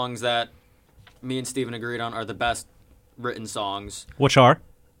 4 songs that me and Steven agreed on are the best written songs. Which are?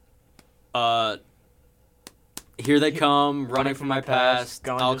 Here They Come, Running From My Past,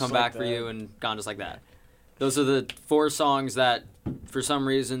 Gone I'll Just Come Like Back For That. You, and Gone Just Like That. Those are the 4 songs that, for some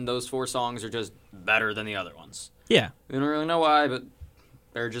reason, those 4 songs are just better than the other ones. Yeah. We don't really know why, but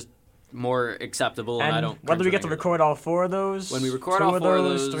they're just more acceptable, and And I don't. whether we cringe get to when I hear record all 4 of those, When we record 2 all of 4 of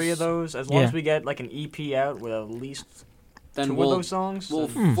those, those- 3 of those, as long Yeah. as we get like an EP out with at least them. 2 Then of those songs, We'll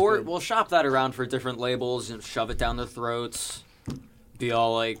then it's good. we'll shop that around for different labels and shove it down their throats. Be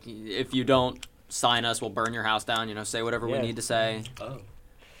all like, if you don't sign us, we'll burn your house down. Say whatever we Yeah. need to say. Oh.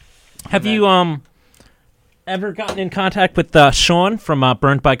 Have And you ever gotten in contact with Sean from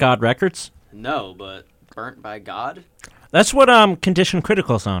Burned by God Records? No, but burnt by God. That's what Condition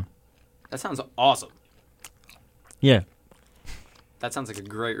Critical's on. That sounds awesome. Yeah. That sounds like a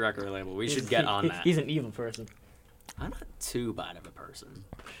great record label. We should get on that. He's an evil person. I'm not too bad of a person.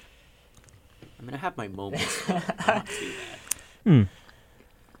 I mean, I have my moments. But I'm not too bad.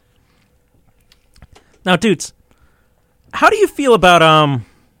 Now, dudes, how do you feel about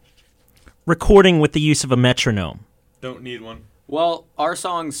recording with the use of a metronome? Don't need one. Well, our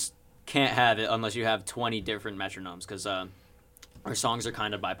songs can't have it unless you have 20 different metronomes, because our songs are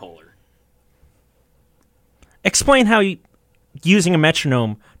kind of bipolar. Explain how using a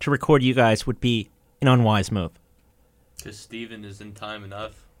metronome to record you guys would be an unwise move. Because Steven is in time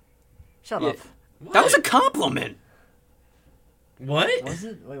enough. Shut Yeah. up. That was a compliment. What? Was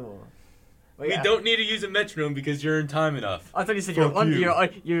it? Wait. We don't need to use a metronome because you're in time enough. I thought you said Fuck you.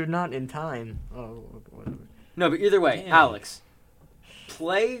 you're not in time. Oh, whatever. No, but either way, Damn. Alex,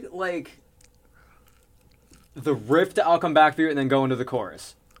 play like the riff to "I'll Come Back For You" and then go into the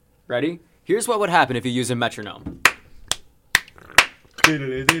chorus. Ready? Here's what would happen if you use a metronome.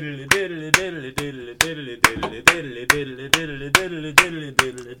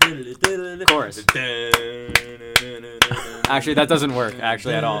 Chorus. Actually, that doesn't work.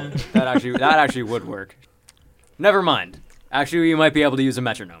 Actually, at all. That actually would work. Never mind. Actually, you might be able to use a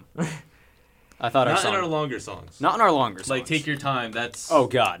metronome. I thought our Not in song. our longer songs. Not in our longer songs. Like, take your time. That's Oh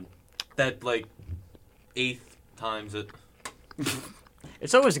God. that like 8th times it.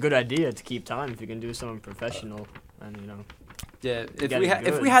 It's always a good idea to keep time if you can do something professional, and Yeah. If Getting we if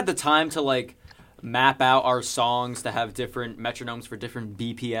good. we had the time to like map out our songs to have different metronomes for different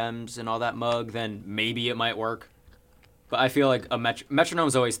BPMs and all that mug, then maybe it might work. But I feel like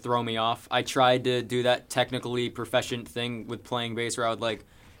metronomes always throw me off. I tried to do that technically proficient thing with playing bass where I would like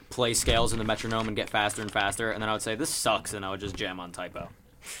play scales in the metronome and get faster and faster, and then I would say this sucks, and I would just jam on typo.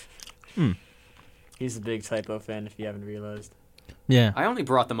 he's a big typo fan if you haven't realized. Yeah. I only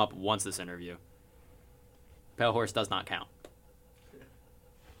brought them up once this interview. Pale Horse does not count.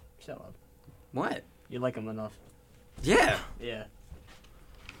 Shut up. What? You like him enough. Yeah. Yeah,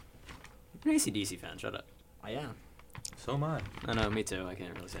 You're an AC/DC fan. Shut up. I am. So am I. I know, me too. I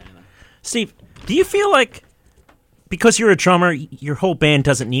can't really say anything. Steve, do you feel like because you're a drummer, your whole band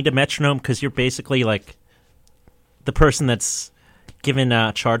doesn't need a metronome because you're basically like the person that's given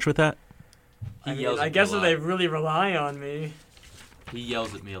charge with that? He I mean, yells at I me guess a if lot. they really rely on me. He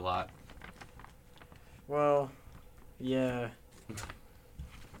yells at me a lot. Well, yeah.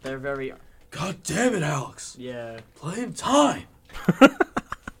 They're very, God damn it, Alex! yeah. Play in time.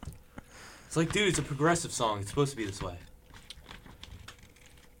 It's like, dude, it's a progressive song. It's supposed to be this way.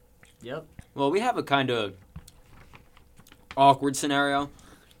 Yep. Well, we have a kind of awkward scenario.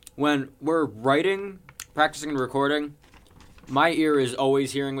 When we're writing, practicing, and recording, my ear is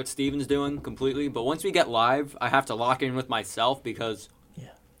always hearing what Steven's doing completely. But once we get live, I have to lock in with myself because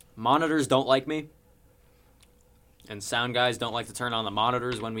monitors don't like me. And sound guys don't like to turn on the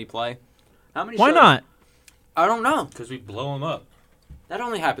monitors when we play. How many Why shows- not? I don't know. Because we blow them up. That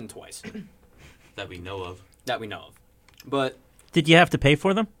only happened twice That we know of. that we know of. But, Did you have to pay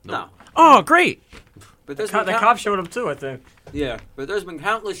for them? no. Oh, great. But The, there's been the count- cop showed up too, I think. Yeah, but there's been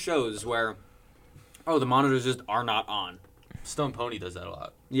countless shows where, the monitors just are not on. Stone Pony does that a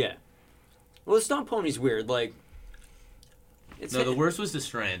lot. Yeah. Well, the Stomp Pony's weird. Like, it's No, the worst was the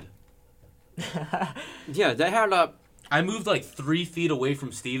Strand. yeah. They had I moved like 3 feet away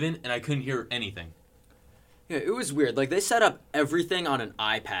from Steven, and I couldn't hear anything. yeah. It was weird. Like they set up everything on an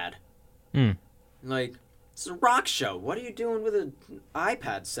iPad. Hmm. Like it's a rock show. What are you doing with an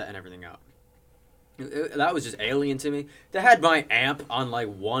iPad setting everything up? That was just alien to me. They had my amp on like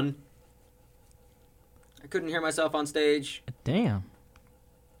 1. I couldn't hear myself on stage. Damn.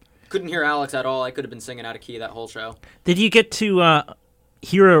 Couldn't hear Alex at all. I could have been singing out of key that whole show. Did you get to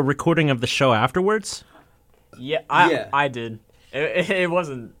hear a recording of the show afterwards? Yeah, Yeah. I did. It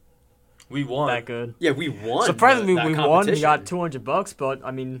wasn't. We won. that good. Yeah, we won. Surprisingly, that we won. We got competition. $200, but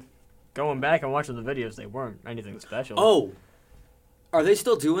I mean, going back and watching the videos, they weren't anything special. Oh, are they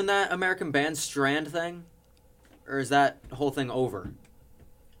still doing that American Band Strand thing, or is that whole thing over?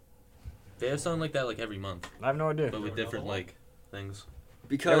 They have something like that like every month, I have no idea. but with different like things.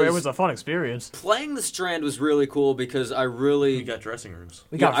 Because It was a fun experience. playing the Strand was really cool because I We really, got dressing rooms.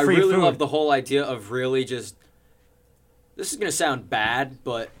 We got I free really food. love the whole idea of really just. This is gonna sound bad,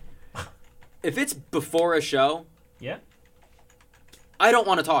 but if it's before a show, Yeah. I don't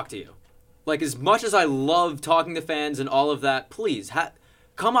want to talk to you. Like, as much as I love talking to fans and all of that, please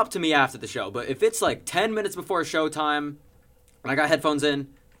come up to me after the show. But if it's like 10 minutes before showtime and I got headphones in,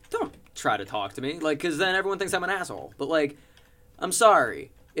 don't try to talk to me. Like, because then everyone thinks I'm an asshole. But, like, I'm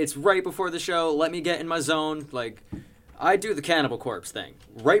sorry. It's right before the show. Let me get in my zone. Like, I do the Cannibal Corpse thing.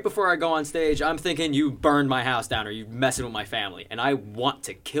 Right before I go on stage, I'm thinking you burned my house down or you messing with my family. And I want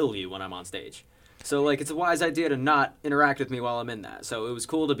to kill you when I'm on stage. So, like, it's a wise idea to not interact with me while I'm in that. So it was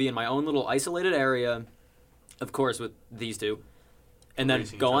cool to be in my own little isolated area, of course, with these two. And then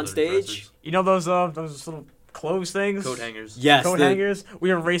Racing go each on other in stage. dressers. You know those little clothes things? Coat hangers. Yes, Coat hangers?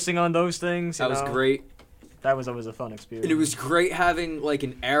 We were racing on those things. that you was know? great. That was always a fun experience. And it was great having, like,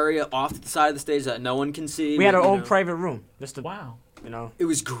 an area off to the side of the stage that no one can see. We had our you own know. private room. Just to, Wow. you know. It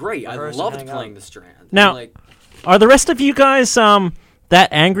was great. I Rehearse and loved hang playing out. the Strand. Now- And, like, Are the rest of you guys that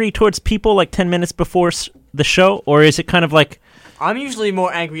angry towards people like 10 minutes before the show, or is it kind of like, I'm usually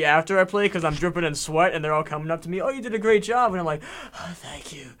more angry after I play because I'm dripping in sweat and they're all coming up to me. Oh, you did a great job, and I'm like, oh,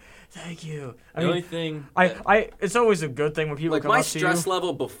 thank you. The only thing. It's always a good thing when people like come my up to you. stress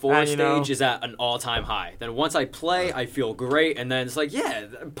level before and, you know- stage is at an all-time high. Then once I play, I feel great, and then it's like, yeah,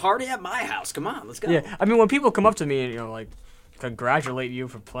 party at my house. Come on, let's go. Yeah, I mean, when people come up to me and, you know, like, congratulate you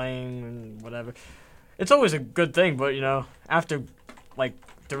for playing and whatever, it's always a good thing, but, you know, after, like,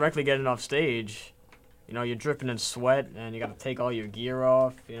 directly getting off stage, you know, you're dripping in sweat and you gotta take all your gear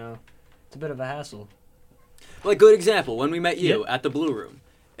off, you know. It's a bit of a hassle. Like, good example, when we met you at the Blue Room.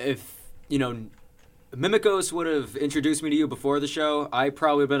 If, you know, Mimikos would have introduced me to you before the show, I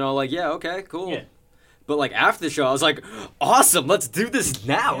probably would have been all like, yeah, okay, cool. Yeah. But, like, after the show, I was like, awesome, let's do this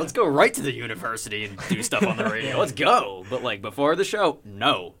now. Let's go right to the university and do stuff on the radio. Let's go. But, like, before the show,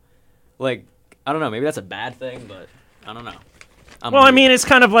 no. Like, I don't know, maybe that's a bad thing, but I don't know. well, I mean, it's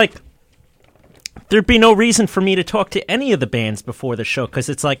kind of like there'd be no reason for me to talk to any of the bands before the show because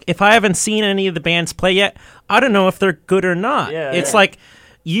it's like if I haven't seen any of the bands play yet, I don't know if they're good or not. Yeah, it's yeah. like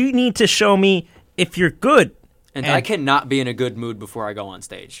you need to show me if you're good. And I cannot be in a good mood before I go on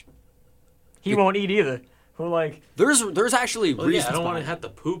stage. He won't eat either. We're like, There's actually Well, reasons yeah, I don't want to behind it.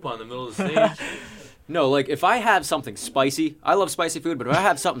 have to poop on the middle of the stage. No, like, if I have something spicy, I love spicy food, but if I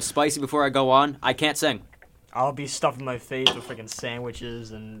have something spicy before I go on, I can't sing. I'll be stuffing my face with freaking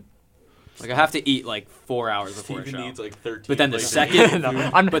sandwiches and. Like, I have to eat, like, 4 hours before Steven a show. needs like 13. But then the plates of second, No,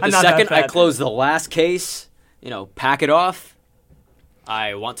 food. I'm but not the that second I fat. close the last case, you know, pack it off,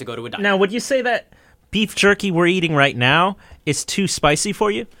 I want to go to a diner. Now, would you say that beef jerky we're eating right now is too spicy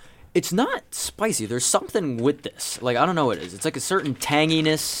for you? It's not spicy. There's something with this. Like, I don't know what it is. It's like a certain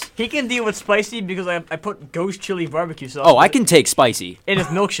tanginess. He can deal with spicy because I put ghost chili barbecue sauce. Oh, I can take spicy. in his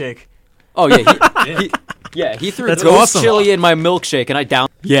milkshake. Oh, yeah. He threw That's ghost awesome. chili in my milkshake, and I down.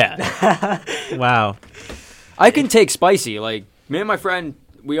 Yeah. Wow. I can take spicy. Like, me and my friend,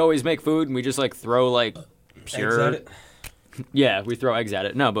 we always make food, and we just, like, throw, like, pure... Eggs at it. Yeah, we throw eggs at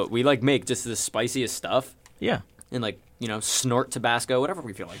it. No, but we, like, make just the spiciest stuff, Yeah. and, like, you know, snort Tabasco, whatever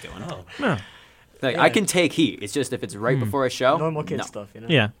we feel like doing. Oh. Yeah. Like, Yeah. I can take heat. It's just if it's right before a show, Normal kid no. stuff, you know?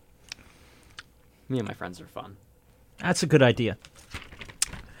 Yeah. Me and my friends are fun. That's a good idea.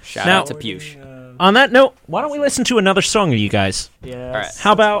 Shout Now- out to Push. On that note, why don't we listen to another song of you guys? Yeah. right. that's-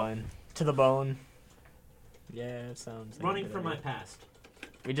 How that's about- fine. To the Bone? Yeah, it sounds. like a good idea. past.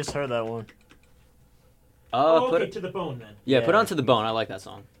 We just heard that one. Put it, to the bone then. yeah, put Yeah. on To the Bone. I like that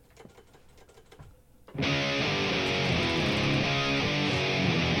song.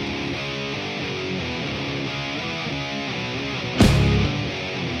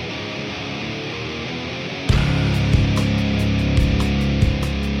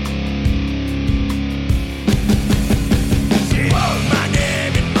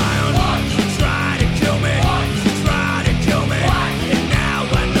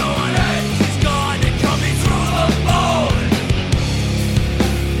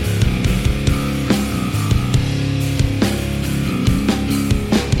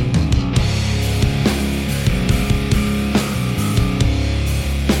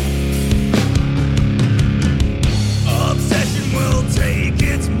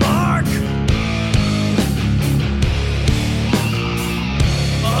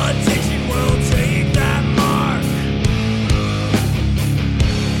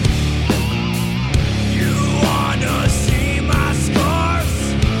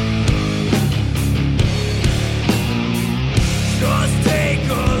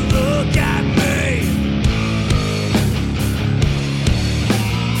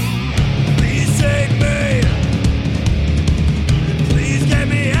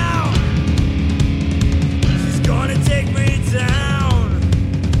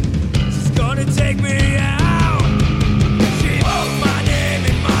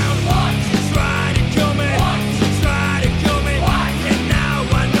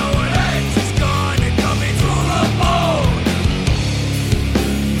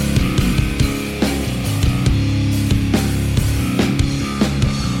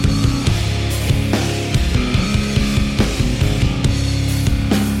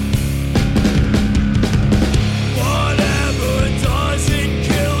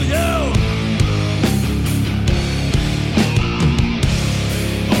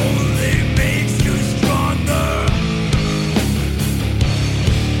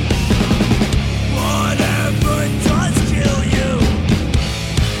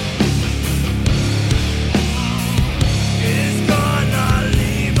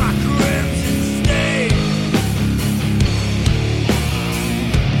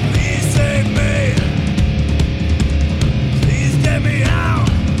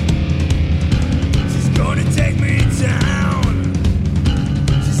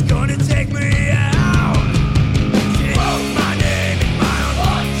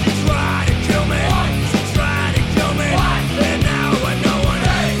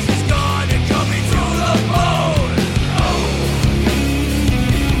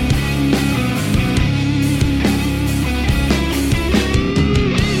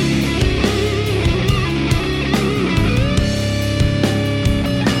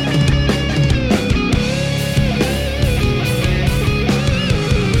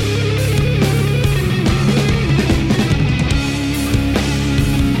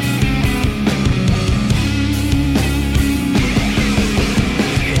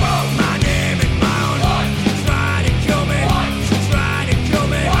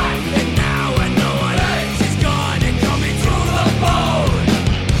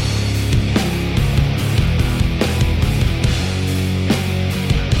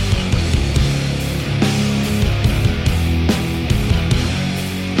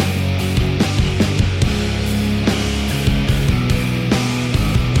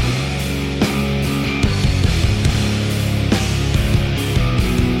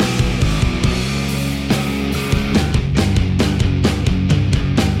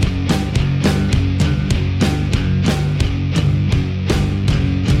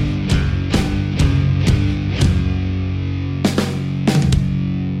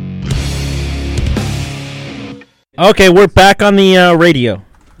 Okay, we're back on the radio.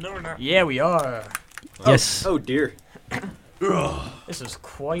 No, we're not. Yeah, we are. Yes. Oh dear. This is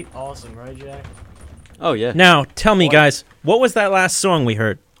quite awesome, right, Jack? Oh yeah. Now, tell me, guys, what was that last song we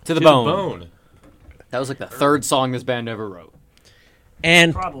heard? To the To bone. the bone. That was like the third song this band ever wrote.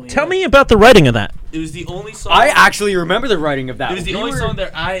 And Probably, tell yeah. me about the writing of that. It was the only song. I actually remember the writing of that. It was the We only were- song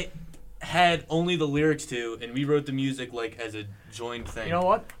that I had only the lyrics to, and we wrote the music like as a joined thing. You know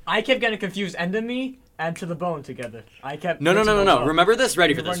what? I kept getting confused. End of Me and To the Bone together. I kept. No. mixing those up. Remember this?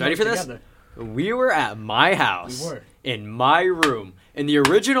 Ready for We were this? writing Ready for those this? together. We were at my house. We were. In my room. And the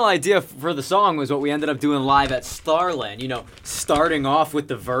original idea for the song was what we ended up doing live at Starland. You know, starting off with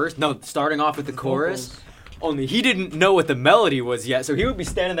the verse. No, starting off with the chorus. Vocals. Only he didn't know what the melody was yet, so he would be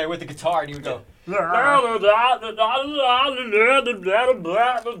standing there with the guitar and he would go. And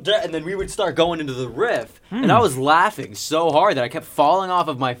then we would start going into the riff. And I was laughing so hard that I kept falling off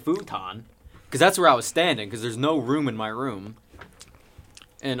of my futon. Because that's where I was standing, because there's no room in my room.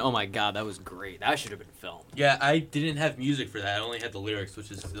 And oh my god, that was great. That should have been filmed. Yeah, I didn't have music for that. I only had the lyrics, which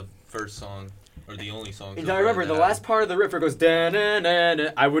is the first song, or the only song. And I remember the last part of the riff where it goes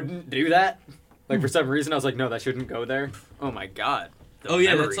da-na-na-na. I wouldn't do that. Like for some reason I was like, no, that shouldn't go there. Oh my god. The Oh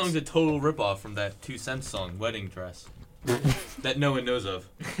yeah, memories. that song's a total ripoff from that 2 Cents song, "Wedding Dress," that no one knows of.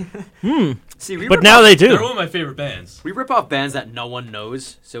 See, we But rip now off, they They're do. one of my favorite bands. we rip off bands that no one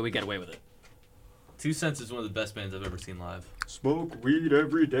knows, so we get away with it. 2 Cents is one of the best bands I've ever seen live. Smoke weed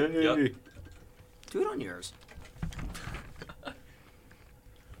every day. Yep. Do it on yours.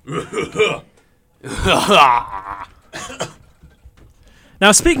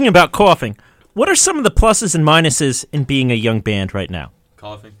 Now, speaking about coughing, what are some of the pluses and minuses in being a young band right now?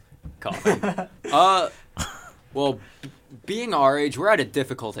 Coughing. Coughing. Well, being our age, we're at a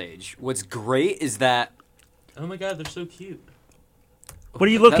difficult age. What's great is that Oh my god, they're so cute. What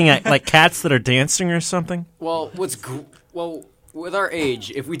are you looking at? Like cats that are dancing or something? well, with our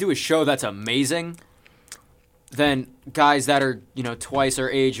age, if we do a show that's amazing, then guys that are, twice our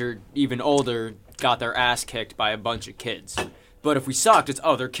age or even older got their ass kicked by a bunch of kids. But if we sucked, it's,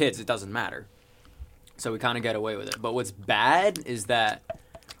 they're kids, it doesn't matter. So we kind of get away with it. But what's bad is that,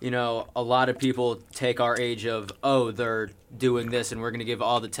 a lot of people take our age of, they're doing this and we're going to give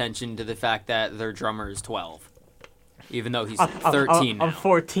all the attention to the fact that their drummer is 12. Even though he's 13 now. I'm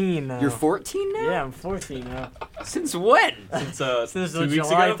 14 now. You're 14 now? Yeah, I'm 14 now. Since when? Since Since 2 weeks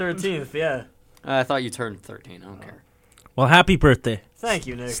July ago. 13th, yeah. I thought you turned 13. I don't care. Well, happy birthday. Thank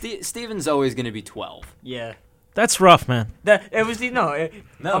you, Nick. Steven's always going to be 12. Yeah. That's rough, man. It was No,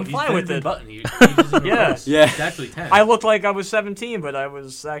 I'm he's fine with Benjamin it. Button. He ages in Yeah. reverse. Yeah. He's actually 10. I looked like I was 17, but I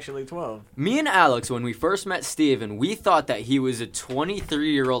was actually 12. Me and Alex, when we first met Steven, we thought that he was a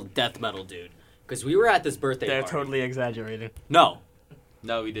 23-year-old death metal dude. Because we were at this birthday They're party. totally exaggerating. No.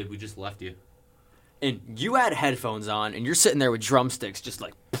 No, we did. We just left you. And you had headphones on, and you're sitting there with drumsticks just,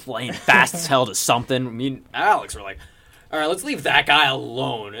 playing fast as hell to something. Me and Alex were like, all right, let's leave that guy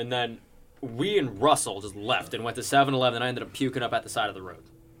alone. And then we and Russell just left and went to 7-Eleven, and I ended up puking up at the side of the road.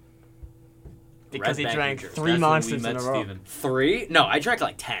 Because he Red Bank, drank New Jersey. 3 That's monsters when in we a met row. Steven. 3? No, I drank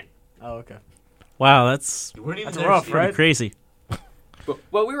 10. Oh, okay. Wow, that's You weren't even That's there, rough, Steven. right? crazy. But,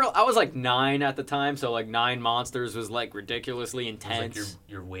 well, I was 9 at the time, so 9 monsters was ridiculously It was like intense.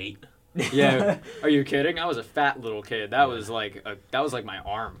 your weight. Yeah, are you kidding? I was a fat little kid. That was like my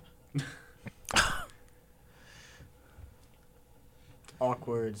arm.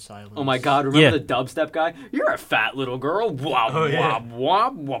 Awkward silence. Oh my god, remember Yeah. the dubstep guy? You're a fat little girl. Wah, Oh, yeah. wah, wah,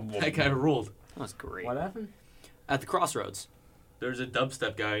 wah, wah. That guy ruled. That was great. What happened? At the crossroads. There's a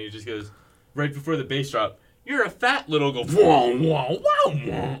dubstep guy, and he just goes, right before the bass drop, "You're a fat little go." Wah, wah, wah,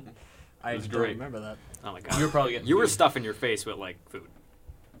 wah. I was don't great. remember that. Oh my god. You were probably getting You were food. stuffing your face with food.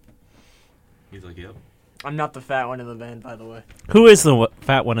 He's like, "Yep." I'm not the fat one in the band, by the way. Who is the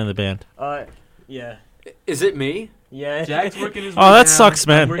fat one in the band? Yeah. Is it me? Yeah. Jack's working his way Oh, that down. sucks,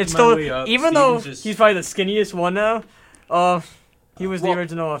 man. I'm working It's my still, way up. even though Steven's just- he's probably the skinniest one now, he was Well, the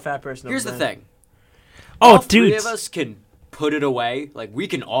original fat person. Here's the of the band. thing. Oh, All 3 dudes. of us can put it away. We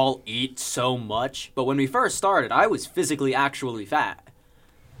can all eat so much. But when we first started, I was physically actually fat.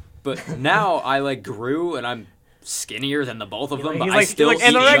 But now I grew and I'm skinnier than the both of He's them. like- But he's I like- still he's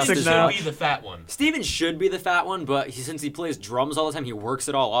eat like just anorexic as now. much. Be the fat one. Steven should be the fat one, but since he plays drums all the time, he works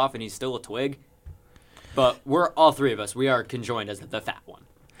it all off and he's still a twig. But we're all 3 of us. We are conjoined as the fat one.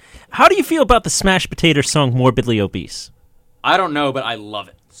 How do you feel about the Smash Potato song "Morbidly Obese"? I don't know, but I love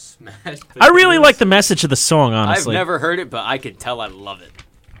it. Smash. I really potatoes. like the message of the song, honestly. I've never heard it, but I can tell I love it.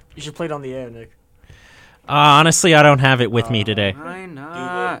 You should play it on the air, Nick. Honestly, I don't have it with me today. Why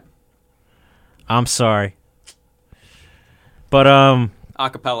not? I'm sorry. But,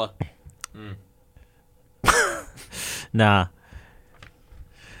 Acapella. Nah.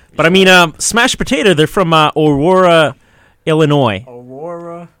 But I mean, Smash Potato, they're from Aurora, Illinois.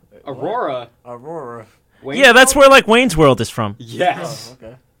 Aurora. Aurora. Aurora. Yeah, that's where like Wayne's World is from. Yes. Oh,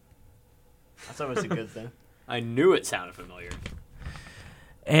 okay. That's always a good thing. I knew it sounded familiar.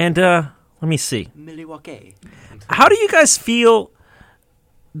 And let me see. Milwaukee. How do you guys feel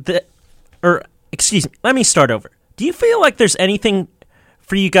that, or excuse me, let me start over. Do you feel like there's anything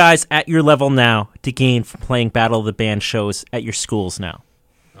for you guys at your level now to gain from playing Battle of the Band shows at your schools now?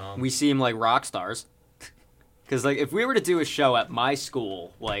 We seem like rock stars. Because, like, if we were to do a show at my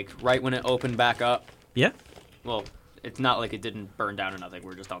school, like, right when it opened back up, Yeah? well, it's not like it didn't burn down or nothing.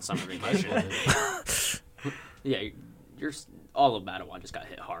 We're just on summer vacation. Yeah, all of Matawan just got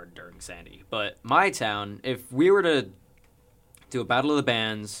hit hard during Sandy. But my town, if we were to do a Battle of the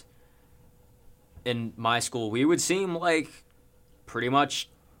Bands in my school, we would seem like pretty much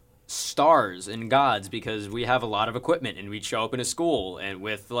stars and gods because we have a lot of equipment and we'd show up in a school and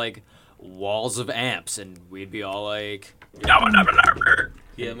with like walls of amps and we'd be all like,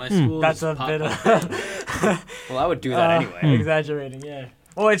 Yeah, my school. That's is a bit of well, I would do that anyway. exaggerating. Yeah.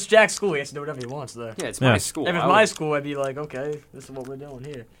 Well, it's Jack's school. He has to do whatever he wants there. Yeah, it's Yeah. my school. If it's I my would- school, I'd be like, okay, this is what we're doing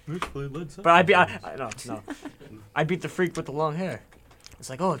here. But But no. I beat the freak with the long hair. It's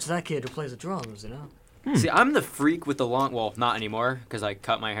like, oh, it's that kid who plays the drums, you know? See, I'm the freak with the long. Well, not anymore because I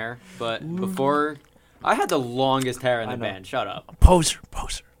cut my hair. But before, I had the longest hair in I the know. band. Shut up. Poser.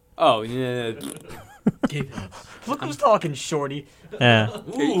 Oh yeah, Look who's talking, shorty. Yeah.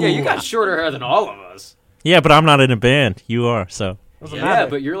 yeah. You got shorter hair than all of us. Yeah, but I'm not in a band. You are, so. Doesn't Yeah, matter.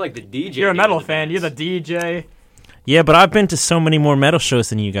 but you're like the DJ. You're a dude metal of the fan. You're the bands. DJ. Yeah, but I've been to so many more metal shows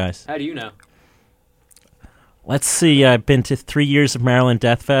than you guys. How do you know? Let's see, I've been to 3 years of Maryland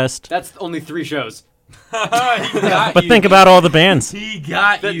Death Fest. That's only 3 shows. But think about all the bands. He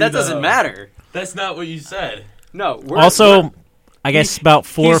got you. That doesn't though. matter. That's not what you said. No. Also, I guess about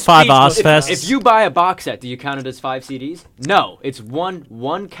 4 or He's 5 speechless. Ozfests. If you buy a box set, do you count it as 5 CDs? No, it's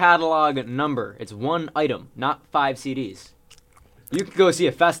one catalog number. It's one item, not 5 CDs. You could go see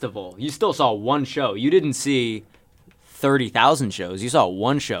a festival. You still saw one show. You didn't see 30,000 shows. You saw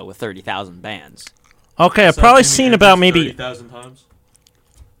one show with 30,000 bands. Okay, I've So probably Jimi seen Hendrix about maybe 30,000 times.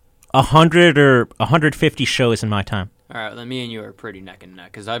 100 or 150 shows in my time. All right, then me and you are pretty neck and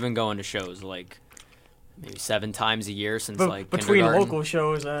neck because I've been going to shows like maybe 7 times a year since But like between kindergarten. local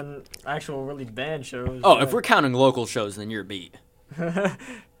shows and actual really band shows. Oh, if we're counting local shows, then you're beat.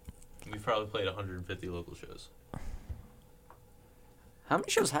 We've probably played 150 local shows. How many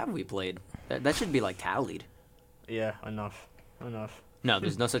shows have we played? That should be like tallied. Yeah, enough. No,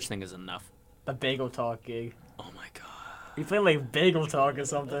 there's no such thing as enough. The Bagel Talk gig. Oh my god. We played like Bagel Talk or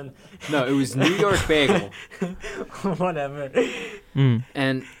something. No, it was New York Bagel, Whatever. Mm.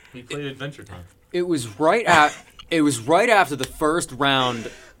 and We played Adventure Time. it was right after the first round.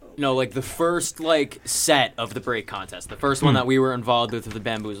 No, like the first like set of the break contest, the first one that we were involved with the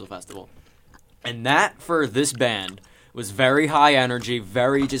Bamboozle Festival, and that for this band was very high energy,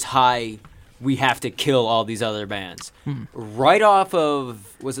 very just high. We have to kill all these other bands. Right off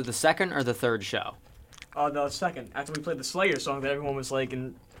of, was it the second or the third show? The second, after we played the Slayer song that everyone was like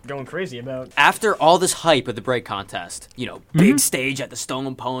going crazy about. After all this hype of the break contest, you know, big stage at the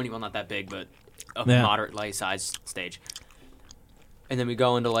Stone Pony. Well, not that big, but a Yeah. moderately sized stage. And then we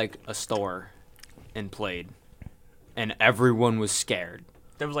go into like a store and played, and everyone was scared.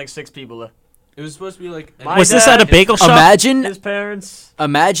 There was like 6 people there. It was supposed to be like. My Was this dad, at a bagel shop? Imagine His parents.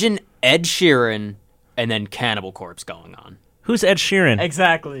 Ed Sheeran and then Cannibal Corpse going on. Who's Ed Sheeran?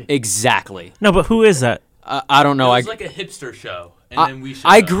 Exactly. Exactly. No, but who is that? I don't It know. was like a hipster show, and then we.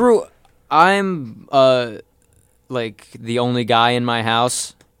 I'm like the only guy in my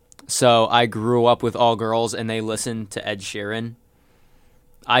house, so I grew up with all girls, and they listened to Ed Sheeran.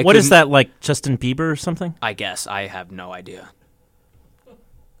 What is that, like Justin Bieber or something? I guess I have no idea.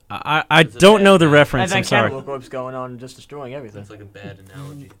 I don't know the And reference, then I'm sorry. Cannibal Corpse going on and just destroying everything. That's like a bad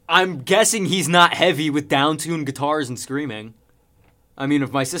analogy. I'm guessing he's not heavy with down-tuned guitars and screaming. I mean,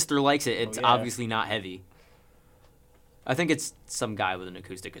 if my sister likes it, it's yeah. obviously not heavy. I think it's some guy with an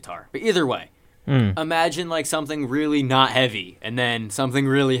acoustic guitar. But either way, imagine like something really not heavy and then something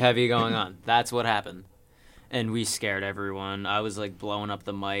really heavy going on. That's what happened. And we scared everyone. I was like blowing up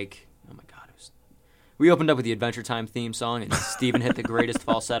the mic. Oh my god. We opened up with the Adventure Time theme song and Steven hit the greatest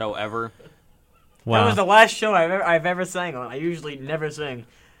falsetto ever. That was Wow. the last show I've ever sang on. I usually never sing,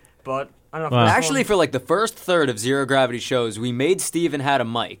 but I don't know. Wow. If this Actually, one- for like the first third of Zero Gravity shows, we made Steven have a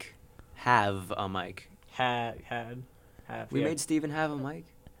mic. We yeah. made Steven have a mic.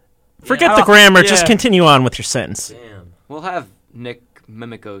 Forget Yeah. the grammar, Yeah. just continue on with your sentence. Damn. We'll have Nick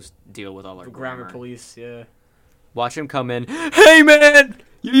Mimikos deal with all our grammar police. Yeah. Watch him come in. Hey man,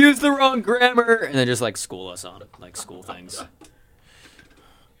 you used the wrong grammar, and then just like school us on it, like school things. Are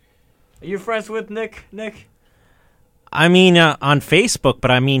you friends with Nick? Nick? I mean, on Facebook,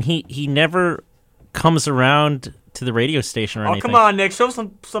 but I mean, he never comes around to the radio station or Oh, anything. come on, Nick. Show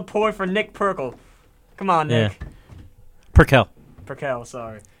some support for Nick Perkel. Come on, Nick. Perkel. Perkel,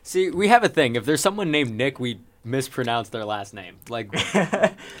 sorry. See, we have a thing. If there's someone named Nick, we mispronounce their last name.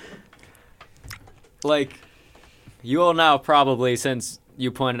 Like you all now probably, since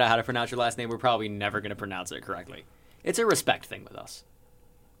you pointed out how to pronounce your last name, we're probably never going to pronounce it correctly. It's a respect thing with us.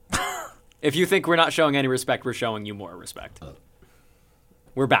 If you think we're not showing any respect, we're showing you more respect.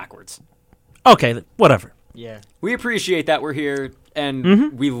 We're backwards. Okay, whatever. Yeah. We appreciate that we're here,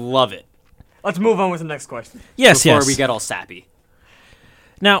 and we love it. Let's move on with the next question. Yes, Before yes. we get all sappy.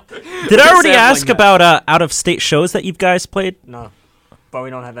 Now, did I already Sampling ask that. about out-of-state shows that you guys played? No. But we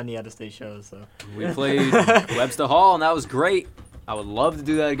don't have any out-of-state shows, so. We played Webster Hall, and that was great. I would love to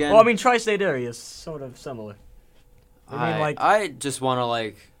do that again. Well, I mean, tri-state area is sort of similar. I mean, like, I just want to,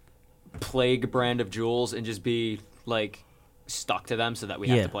 like, plague Brand of Jewels and just be, like, stuck to them so that we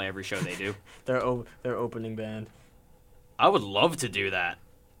have Yeah. to play every show they do. their opening band. I would love to do that.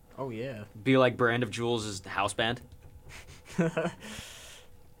 Oh, yeah. Be like Brand of Jewels' house band. I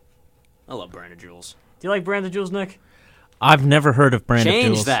love Brand of Jewels. Do you like Brandon Jules, Nick? I've never heard of Brand of Change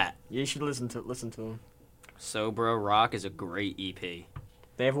Jewels. that. You should listen to them. Sobro Rock is a great E EP.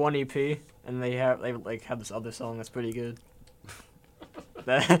 They have one EP, and they have this other song that's pretty good.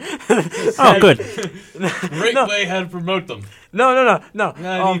 Oh, good. Great way how to promote them. No. Got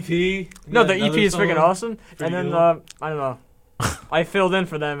an EP. No, got the EP another is freaking song. awesome. Pretty And then cool. I don't know. I filled in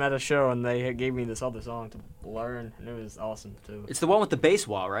for them at a show, and they gave me this other song to learn, and it was awesome too. It's the one with the bass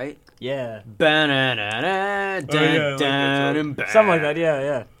wall, right? Yeah, I like that something like that.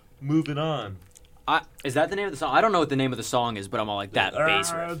 Yeah. Moving on. Is that the name of the song? I don't know what the name of the song is, but I'm all like, that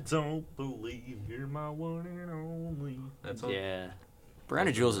bass I riff. don't believe you're my one and only. That's all. Yeah. Brand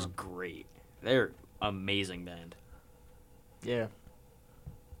of Jewels is great. They're amazing band. Yeah.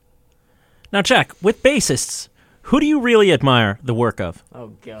 Now, Jack, with bassists, who do you really admire the work of?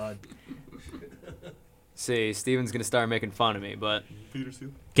 Oh God. See, Steven's going to start making fun of me, but Peter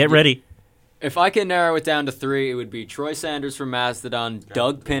Steele. Get ready. if I can narrow it down to three, it would be Troy Sanders from Mastodon,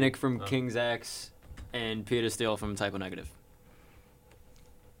 Doug Pinnick from King's X, and Peter Steele from Typo Negative.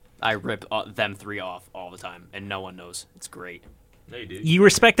 I rip them three off all the time, and no one knows. It's great. Hey, dude. You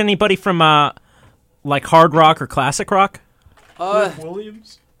respect anybody from, like, hard rock or classic rock? Cliff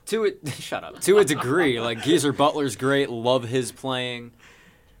Williams. Shut up. To a degree, like Geezer Butler's great. Love his playing.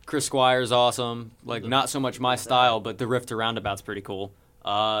 Chris Squire's awesome. Like not so much my style, but the riff to roundabout's pretty cool.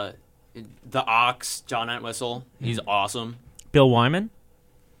 The Ox, John Entwistle, he's awesome. Bill Wyman?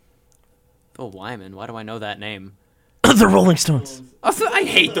 Bill Wyman, why do I know that name? The Rolling Stones. I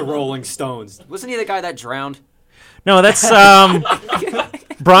hate the Rolling Stones. Wasn't he the guy that drowned? No, that's,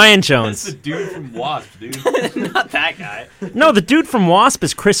 Brian That's Jones. the dude from Wasp, dude. Not that guy, No, the dude from Wasp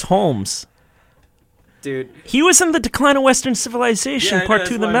is Chris Holmes. dude. He was in the Decline of Western Civilization, Yeah, I know, Part that's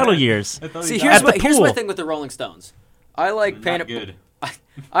 2, The what I Metal meant. Years. I thought See, he here's At the here's my pool. thing with the Rolling Stones. I like Not Paint It. good.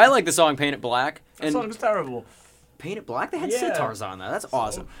 I like the song "Paint It Black." That And song was terrible. Paint It Black. They had Yeah. sitars on that. That's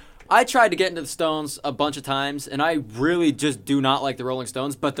awesome. I tried to get into the Stones a bunch of times, and I really just do not like the Rolling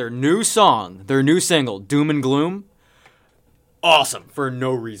Stones. But their new song, their new single, "Doom and Gloom," awesome for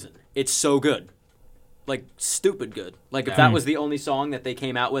no reason. It's so good, like stupid good. Like if that was the only song that they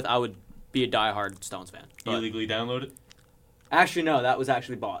came out with, I would be a diehard Stones fan. But Illegally downloaded. actually, no, that was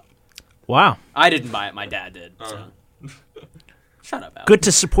actually bought. Wow. I didn't buy it. My dad did. So. Shut up, Alex. Good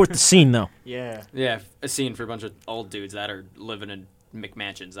to support the scene, though. Yeah. Yeah, a scene for a bunch of old dudes that are living in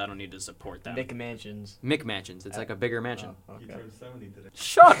McMansions. I don't need to support them. Nick Mansions. McMansions. It's like a bigger mansion. Oh, He okay. turned 70 today.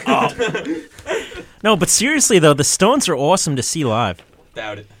 Shut up. No, but seriously, though, the Stones are awesome to see live.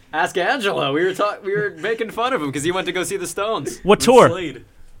 Doubt it. Ask Angelo. We were making fun of him because he went to go see the Stones. What tour? Slade.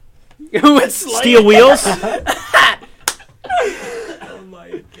 With Slade. Steel Wheels? Oh my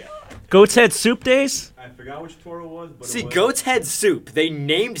god. Goat's Head Soup Days? I forgot which tour it was, but See, it was, Goat's Head Soup. They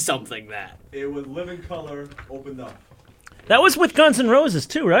named something that. It was Living Color opened up. That was with Guns N' Roses,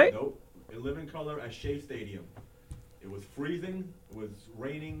 too, right? Nope. In Living Color at Shea Stadium. It was freezing. It was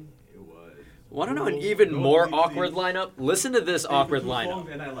raining. It was. Want to know an brutal, even no more seats. awkward lineup? Listen to this Stayed for awkward 2 lineup. songs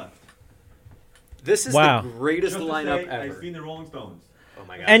And I left. This is Wow. the greatest Just to lineup say, ever. I've seen the Rolling Stones. Oh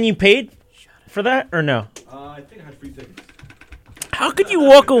my god. And you paid for that, or no? I think I had free tickets. How could you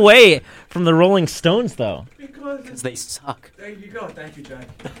walk away from the Rolling Stones, though? Because they suck. there you go. Thank you, Jack.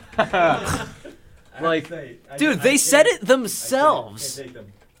 Like, dude, they said it themselves. Can't take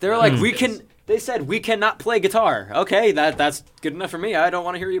them. They're like, we can. They said we cannot play guitar. Okay, that's good enough for me. I don't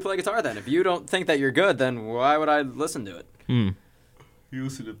want to hear you play guitar then. If you don't think that you're good, then why would I listen to it? You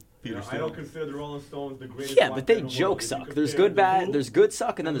listen to Peter I Steele. don't consider the Rolling Stones the greatest. Yeah, rock but they band in the joke world. If you suck. There's compare good bad, the there's Who good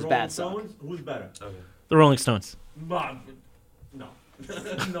suck, and then and there's the bad Rolling suck. Stones, who's better? Okay. The Rolling Stones. Bob, no,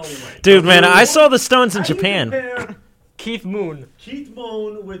 no way. Dude, man, I saw the Stones in How do you Japan. compare Keith Moon Keith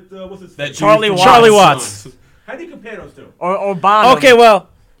Moon with what's his That face? Charlie dude from Watts. Charlie Watts. How do you compare those two? or Obama. Okay, well,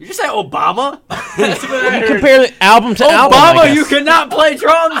 You just say Obama? That's what I you heard. compare the album to album. I Obama, guess. you cannot play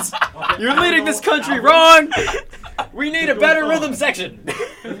drums. You're leading this country wrong. We need a better rhythm section.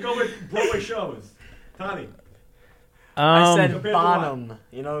 Let's go with Broadway shows. Tommy, I said Compared to what? Bonham.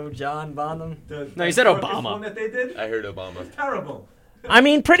 You know John Bonham? No, you said Turkish Obama. one that they did? I heard Obama. Terrible. I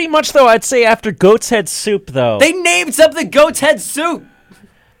mean, pretty much though. I'd say after Goat's Head Soup, though, They named something Goat's Head Soup.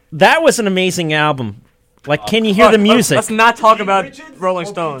 that was an amazing album. Like, can you hear the Look, music? Let's not talk Keith about Richards Rolling or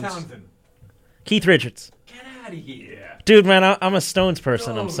Pete Stones. Townsend? Keith Richards. Get out of here. Dude, man, I'm a Stones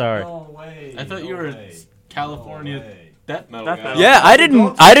person. I'm No, sorry. No way. I thought you no were a way. California No way. death metal Death guy. metal. Yeah,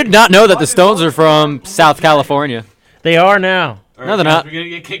 I did not know that the Stones are from South California. They are now. All No, they're guys, not. We're gonna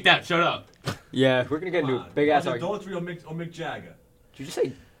get kicked out. Shut up. Yeah, we're gonna get into a big ass Was it argument. Daltrey or Mick Jagger? Did you just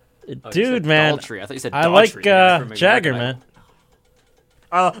say? Oh, you Dude, said man, Daltrey. I thought you said I Daughtry. like That's from Jagger, American man.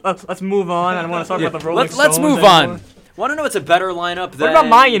 Let's move on. I don't want to talk Idol. about the Rolling Let's Stones move anymore. on. Want to know what's a better lineup than? What about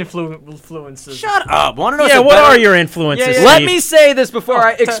my influences? Shut up. Want to know? Yeah, what's a what better... are your influences? Yeah, yeah. Let Steve? me say this before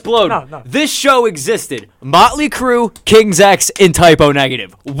I explode. no. This show existed. Motley Crue, King's X, and Typo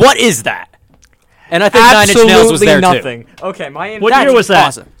Negative. What is that? And I think Nine Inch Nails was there nothing. Okay, my What that's year was that?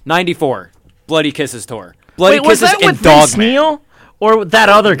 Awesome. 94. Bloody Kisses tour. Bloody Wait, was Kisses that and with Vince Dogman. Neil or that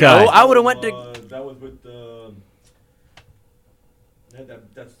other guy? No, I would have went to. That was with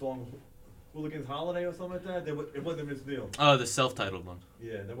that song Hooligan's Holiday or something like that. It wasn't Vince Neil. Oh, the self-titled one.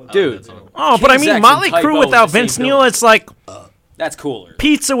 Yeah, that wasn't Dude. Vince Neil. Oh, but I King's mean, X Motley and Typo Crue was without the same Vince Neil, building. it's like That's cooler.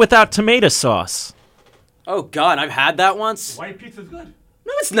 pizza without tomato sauce. Oh God, I've had that once. White pizza's good.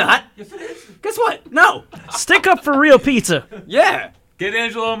 No, it's not. Yes, it is. Guess what? No. Stick up for real pizza. Yeah. Get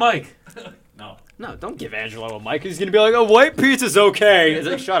Angelo a mic. No. No, don't give Angelo a mic. He's gonna be like, "Oh, white pizza's okay." It's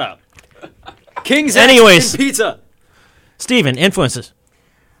like, shut up. King's X Anyways. and pizza. Steven, influences.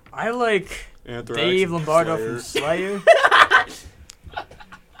 I like Dave Lombardo from Slayer.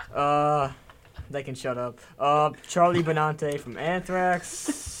 They can shut up. Charlie Benante from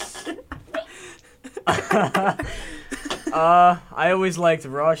Anthrax. I always liked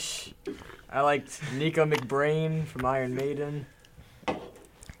Rush. I liked Nico McBrain from Iron Maiden.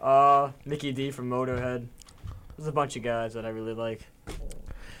 Mickey D from Motorhead. There's a bunch of guys that I really like.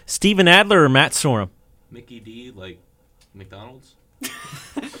 Steven Adler or Matt Sorum? Mickey D, like McDonald's.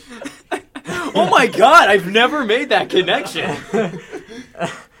 Oh my God, I've never made that connection.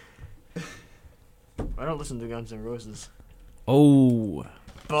 I don't listen to Guns N' Roses. Oh.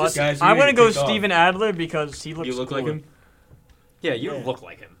 But Guys, you're I'm gonna getting go kicked off. Steven Adler because he looks You look like cooler. him. Yeah, you Yeah. look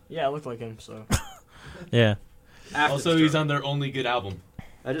like him. Yeah, I look like him, so. Yeah. After Also, the he's stroke. on their only good album.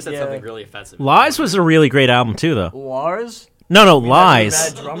 I just said Yeah. something really offensive. Lies was a really great album, too, though. Lars? No, Bad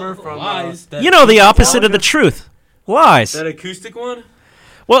Lies. drummer from. Lies. That, You know, the opposite of the truth. Lies. that acoustic one.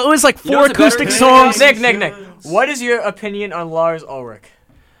 Well, it was like You know four what's a better acoustic band? songs. Nick. What is your opinion on Lars Ulrich?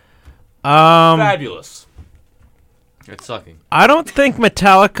 Fabulous. It's sucking. I don't think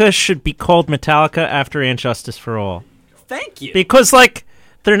Metallica should be called Metallica after And Justice for All. Thank you. Because, like,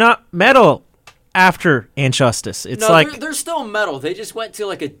 they're not metal after And Justice. It's no, like... they're still metal. They just went to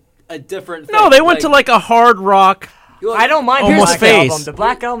like a different thing. No, they went to, like, a hard rock... I don't mind the Almost Black phase. Album. The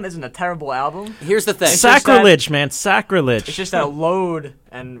Black Album isn't a terrible album. Here's the thing. just that- Sacrilege, man. Sacrilege. It's just that load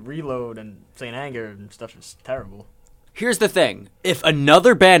and reload and Saint Anger and stuff is terrible. Here's the thing. If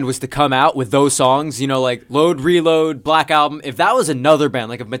another band was to come out with those songs, you know, like Load, Reload, Black Album, if that was another band,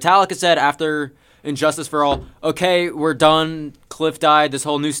 like if Metallica said after Injustice for All, okay, we're done, Cliff died, this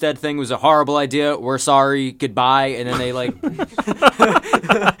whole Newstead thing was a horrible idea, we're sorry, goodbye, and then they like...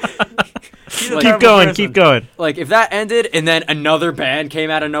 Keep going, keep going. Like, if that ended and then another band came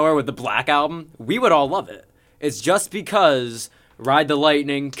out of nowhere with the Black Album, we would all love it. It's just because Ride the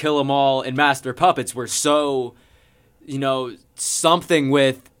Lightning, Kill 'Em All, and Master of Puppets were so, you know, something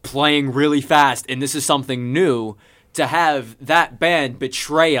with playing really fast, and this is something new, to have that band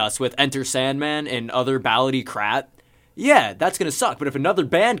betray us with Enter Sandman and other ballady crap, yeah, that's going to suck. But if another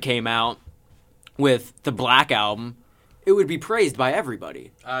band came out with the Black Album, it would be praised by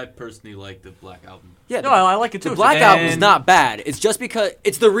everybody. I personally like the Black Album. Yeah, No, I like it too. the Black And- Album is not bad. It's just because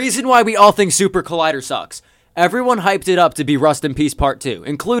it's the reason why we all think Super Collider sucks. Everyone hyped it up to be Rust in Peace Part 2,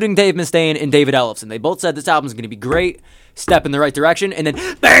 including Dave Mustaine and David Ellefson. They both said this album's going to be great, step in the right direction, and then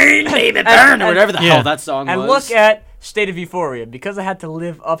burn, baby, burn, or whatever the hell that song And was. look at State of Euphoria. Because I had to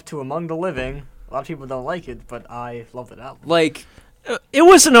live up to Among the Living, a lot of people don't like it, but I love that album. Like, It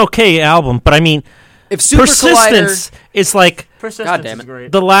was an okay album, but I mean, if Super Persistence is like Persistence God damn is it.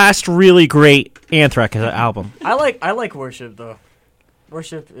 great. the last really great Anthrax album. I like Worship, though.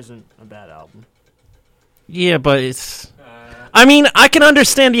 Worship isn't a bad album. Yeah, but it's. I mean, I can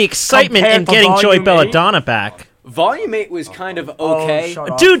understand the excitement in Compared to getting Joey Volume 8? Belladonna back. Volume 8 was kind of okay. shut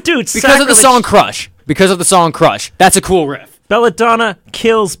up. Dude, because of the sacrilege. song Crush. Because of the song Crush. That's a cool riff. Belladonna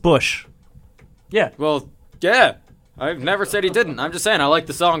kills Bush. Yeah. Well, yeah. I've never said he didn't. I'm just saying I like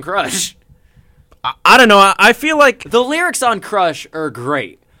the song Crush. I don't know. I feel like The lyrics on Crush are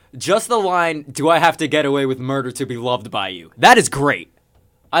great. Just the line, do I have to get away with murder to be loved by you? That is great.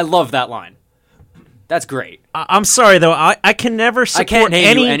 I love that line. That's great. I'm sorry though. I can never support can't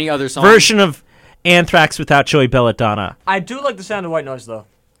name you any other song. version of Anthrax without Joey Belladonna. I do like the sound of White Noise, though.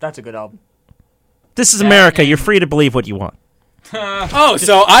 That's a good album. This is America. You're free to believe what you want. Oh,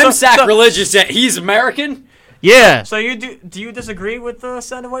 so I'm sacrilegious yet he's American? Yeah. So do you disagree with the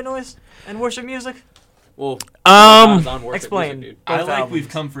sound of White Noise and Worship music? Well, Explain. I both like albums. We've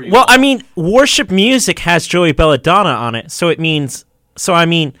Come For You. Well, I mean, worship music has Joey Belladonna on it, so it means. So I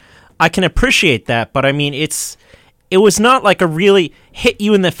mean, I can appreciate that, but I mean, it was not like a really hit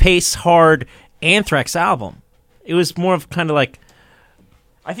you in the face hard Anthrax album. It was more of kind of like,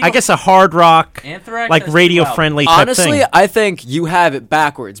 think I guess, a hard rock, Anthrax like has radio two albums. friendly type honestly, thing. I think you have it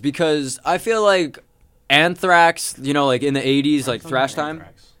backwards because I feel like Anthrax, you know, like in the 80s, like thrash time.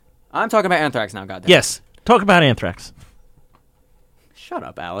 Anthrax. I'm talking about Anthrax now, goddamn. Yes, talk about Anthrax. Shut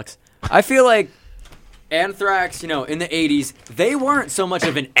up, Alex. I feel like Anthrax, you know, in the 80s, they weren't so much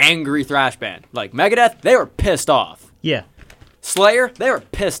of an angry thrash band. Like Megadeth, they were pissed off. Yeah. Slayer, they were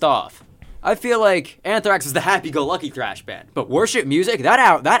pissed off. I feel like Anthrax is the happy-go-lucky thrash band. But Worship Music, that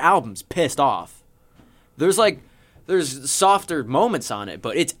album's pissed off. There's softer moments on it,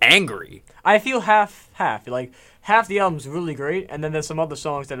 but it's angry. I feel half. Like, half the album's really great, and then there's some other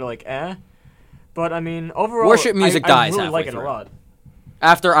songs that are like, eh. But, I mean, overall, Worship Music I dies really halfway like it through. a lot.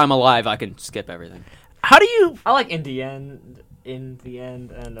 After I'm Alive, I can skip everything. How do you I like In the End, and,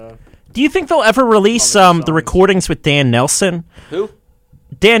 do you think they'll ever release All the the songs. recordings with Dan Nelson? Who?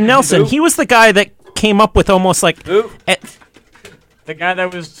 Dan Nelson, Who? he was the guy that came up with almost like Who? the guy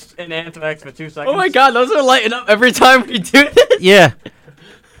that was in Anthrax for 2 seconds. Oh my god, those are lighting up every time we do this. Yeah.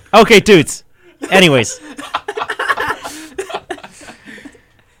 Okay, dudes. Anyways.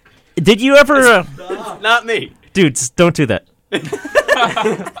 Did you ever... Not me. dudes, don't do that.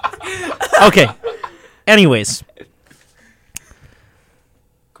 Okay. Anyways.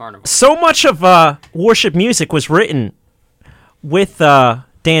 Carnival. So much of worship music was written with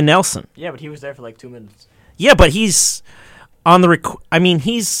Dan Nelson. Yeah, but he was there for like 2 minutes. Yeah, but he's on the... I mean,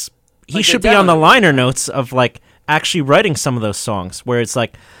 he Like should the be on the demo. liner notes of, like, actually writing some of those songs, where it's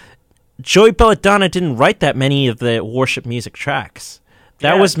like... Joey Belladonna didn't write that many of the worship music tracks.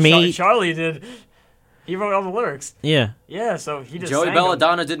 That Yeah, was made... Charlie did. He wrote all the lyrics. Yeah. Yeah, so he just Joey sang them.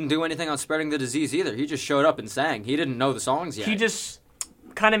 Belladonna didn't do anything on spreading the disease either. He just showed up and sang. He didn't know the songs yet. He just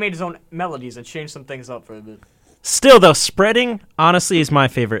kind of made his own melodies and changed some things up for a bit. Still, though, Spreading, honestly, is my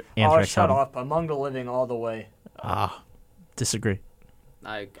favorite Anthrax shut album. up. Among the Living all the way. Disagree.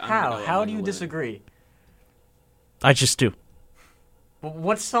 I'm How? gonna go How Among do you the Living. disagree? I just do.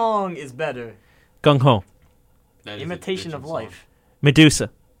 What song is better? Gung Ho. That is a Imitation of bitchin' song. Life. Medusa.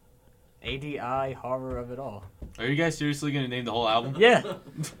 ADI, horror of it all. Are you guys seriously gonna name the whole album? Yeah.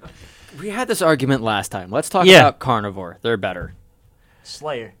 We had this argument last time. Let's talk Yeah. about Carnivore. They're better.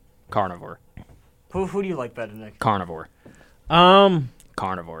 Slayer. Carnivore. Who do you like better, Nick? Carnivore.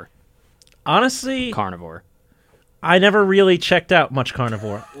 Carnivore. Honestly, Carnivore. I never really checked out much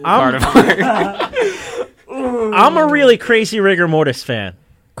Carnivore. Carnivore. I'm a really crazy Rigor Mortis fan.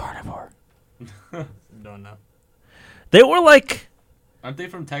 Carnivore. Don't know. They were like, Aren't they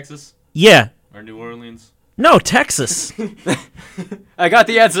from Texas yeah, or New Orleans? no, Texas. I got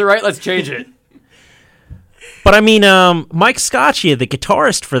the answer right. Let's change it. But I mean, Mike Scaccia, the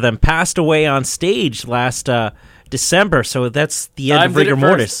guitarist for them, passed away on stage last December, so that's the end Time of did it Rigor first.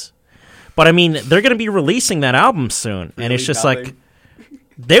 Mortis. But I mean, they're going to be releasing that album soon, and it's Really just nothing. like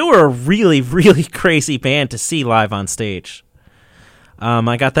they were a really, really crazy band to see live on stage.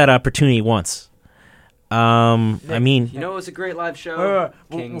 I got that opportunity once. I mean, You know it was a great live show?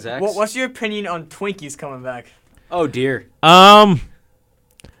 King's X. What's your opinion on Twinkies coming back? Oh, dear.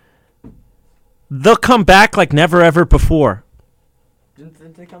 they'll come back like never ever before.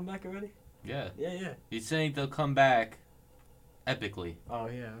 Didn't they come back already? Yeah. Yeah. He's saying they'll come back epically. Oh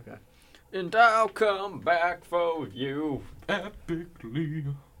yeah. Okay. And I'll come back for you.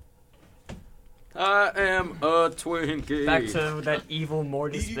 Epically. I am a Twinkie. Back to that evil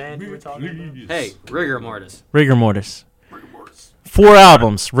Mortis band you were talking about. Hey, Rigor Mortis. Rigor Mortis. 4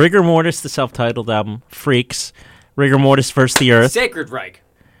 albums. Rigor Mortis, the self-titled album. Freaks. Rigor Mortis vs. the Earth. Sacred Reich.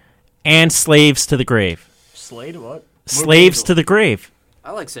 And Slaves to the Grave. Slade what? Slaves Angel. to the Grave.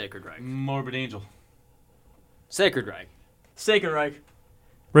 I like Sacred Reich. Morbid Angel. Sacred Reich. Sacred Reich.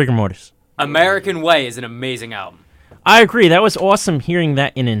 Rigor Mortis. American Way is an amazing album. I agree. That was awesome hearing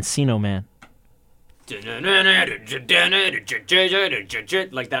that in Encino Man. Like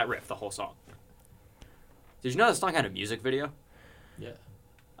that riff, the whole song. Did you know that song had a music video? Yeah.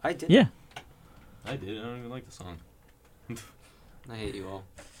 I did. Yeah. I did. I don't even like the song. I hate you all.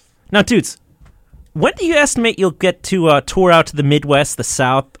 Now, dudes, when do you estimate you'll get to tour out to the Midwest, the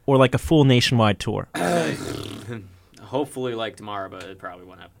South, or like a full nationwide tour? Hopefully like tomorrow, but it probably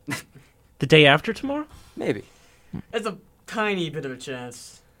won't happen. The day after tomorrow? Maybe. It's a tiny bit of a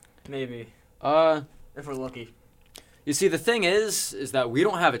chance, maybe, if we're lucky. You see, the thing is that we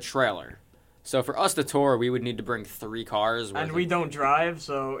don't have a trailer. So for us to tour, we would need to bring 3 cars. And we don't drive,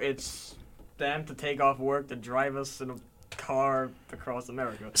 so it's them to take off work to drive us in a car across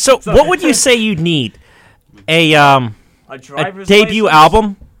America. So what would you say you'd need? A A driver's debut license?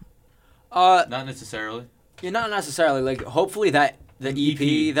 album? Not necessarily. Yeah, not necessarily. Like, hopefully that the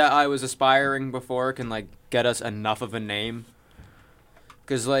EP that I was aspiring before can like get us enough of a name.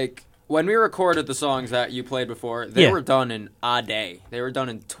 Because like when we recorded the songs that you played before, they were done in a day. They were done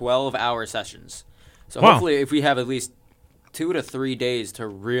in 12-hour sessions. So hopefully, if we have at least 2 to 3 days to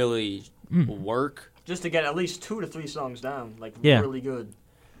really work, Just to get at least 2 to 3 songs down, like Yeah. really good.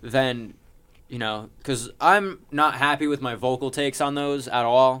 then because I'm not happy with my vocal takes on those at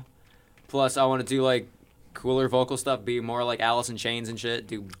all. Plus, I want to do like cooler vocal stuff, be more like Alice in Chains and shit,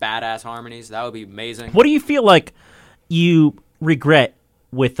 do badass harmonies. That would be amazing. What do you feel like you regret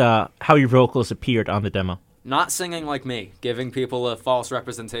with how your vocals appeared on the demo? Not singing like me, giving people a false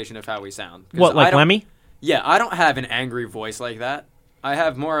representation of how we sound. 'Cause What, I like don't- Lemmy? Yeah, I don't have an angry voice like that. I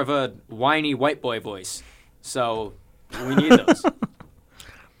have more of a whiny white boy voice. So we need those.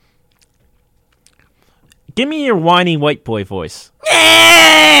 Give me your whiny white boy voice.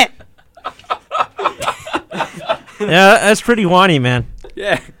 Yeah, that's pretty whiny, man.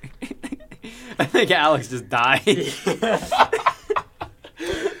 Yeah. I think Alex just died.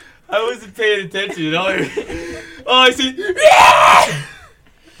 I wasn't paying attention. All I see.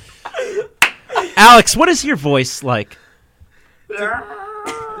 Alex, what is your voice like?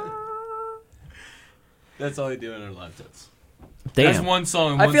 That's all I do in our live sets. Damn. That's one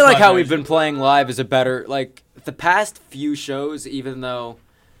song. I feel like how we've been playing live is a better, like, the past few shows, even though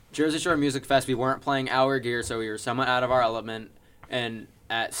Jersey Shore Music Fest, we weren't playing our gear, so we were somewhat out of our element, and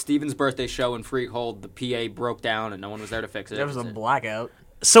at Steven's birthday show in Freakhold, the PA broke down and no one was there to fix it. There was a blackout.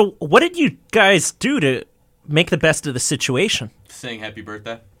 So, what did you guys do to make the best of the situation? Sing Happy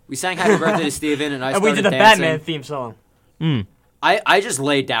Birthday. We sang Happy Birthday to Steven, and I And started we did the dancing. Batman theme song. I just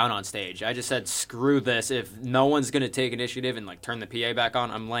laid down on stage. I just said, screw this. If no one's going to take initiative and, like, turn the PA back on,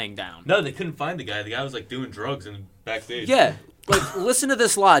 I'm laying down. No, they couldn't find the guy. The guy was like doing drugs in backstage. Yeah. Like, listen to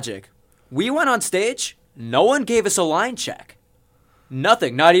this logic. We went on stage. No one gave us a line check.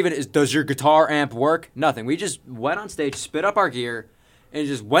 Nothing. Not even, does your guitar amp work? Nothing. We just went on stage, spit up our gear, and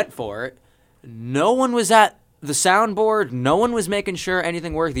just went for it. No one was at the soundboard. No one was making sure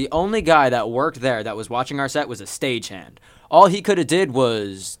anything worked. The only guy that worked there that was watching our set was a stagehand. All he could have did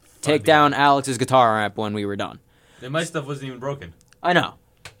was take down Alex's guitar amp when we were done. And my stuff wasn't even broken. I know.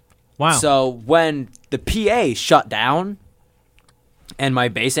 Wow. So when the PA shut down and my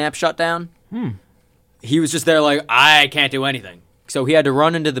bass amp shut down, he was just there like, I can't do anything. So he had to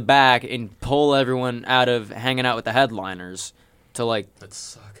run into the back and pull everyone out of hanging out with the headliners to like... That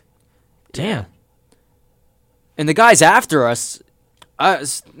suck. Damn. And the guys after us,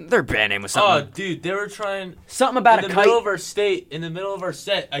 their band name was Oh, something. dude, they were trying. Something about in a the kite. middle of our in the middle of our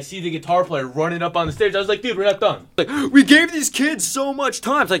set, I see the guitar player running up on the stage. I was like, dude, we're not done. Like, we gave these kids so much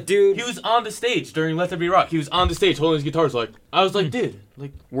time. It's like, dude, He was on the stage during Let There Be Rock. He was on the stage holding his guitars. Like, I was like, dude,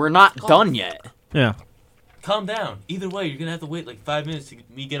 like, we're not done yet. Yeah. calm down. Either way, you're gonna have to wait like 5 minutes to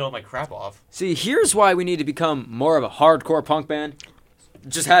me get all my crap off. See, here's why we need to become more of a hardcore punk band.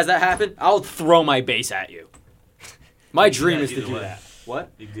 Just has that happen, I'll throw my bass at you. My You can dream do is that to either do way. that.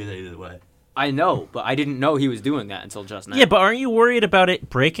 What? You can do that either way. I know, but I didn't know he was doing that until just now. Yeah, but aren't you worried about it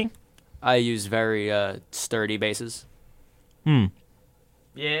breaking? I use very sturdy basses. Yeah,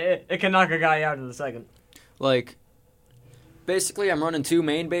 it can knock a guy out in a second. Like, Basically, I'm running 2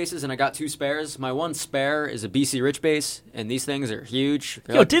 main bases, and I got 2 spares. My one spare is a BC Rich base, and these things are huge.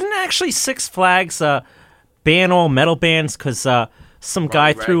 They're Yo, like- didn't actually Six Flags ban all metal bands because some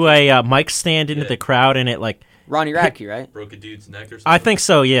guy Ronnie threw Radke. a mic stand into Yeah. the crowd and it like Ronnie Radke, right? Broke a dude's neck or something. I think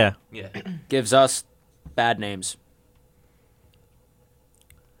so, yeah. Yeah. Gives us bad names.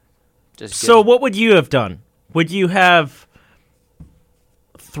 Just So gives- what would you have done? Would you have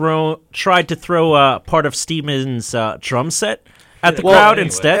tried to throw part of Steven's drum set at the Well, crowd anyway.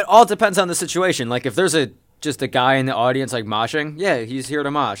 instead? It all depends on the situation. Like, if there's just a guy in the audience, like, moshing, yeah, he's here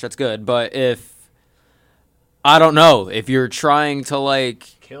to mosh. That's good. But if, I don't know, if you're trying to, like,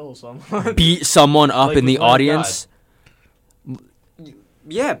 Kill someone. beat someone up Like in the with Lamb of audience,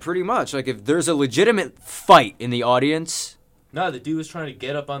 yeah, pretty much. Like, if there's a legitimate fight in the audience, No, the dude was trying to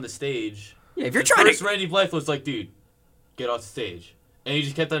get up on the stage. yeah, if you're At trying first, to... Randy Blythe was like, dude, get off the stage. And he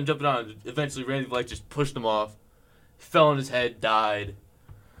just kept on jumping on. Eventually, Randy Blythe just pushed him off. Fell on his head, died.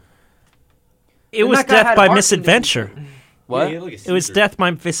 It And was that guy death had by heart misadventure. What? Yeah, he had like a It was seizure. death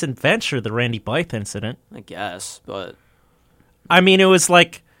by misadventure, the Randy Blythe incident. I guess, but... I mean, it was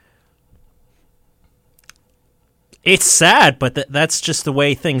like... It's sad, but that's just the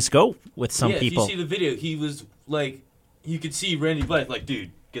way things go with some yeah, people. if you see the video, he was like, you could see Randy Blythe like,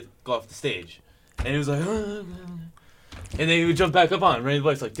 dude, go off the stage. And he was like, and then he would jump back up on. Randy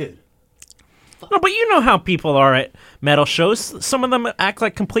Blythe's like, dude. No, but you know how people are at metal shows. Some of them act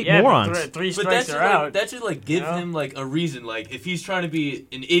like complete Yeah, morons. but three But that strikes should, are out. that should like give You know? him like a reason. Like if he's trying to be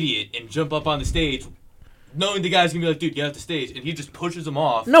an idiot and jump up on the stage, knowing the guy's gonna be like, dude, get off the stage, and he just pushes him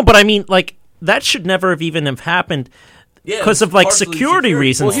off. No, but I mean, like, that should never have even have happened Yeah, because it's of, like, partially security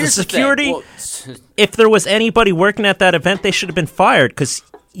reasons. Well, here's the the thing. security, Well, if there was anybody working at that event, they should have been fired because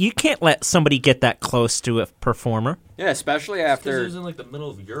you can't let somebody get that close to a performer. yeah, especially Because it after... was in like the middle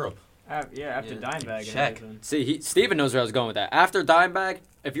of Europe. After Yeah. Dimebag and Check. everything. See, Steven knows where I was going with that. After Dimebag,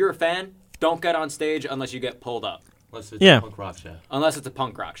 if you're a fan, don't get on stage unless you get pulled up. Unless it's Yeah. a punk rock show, Unless it's a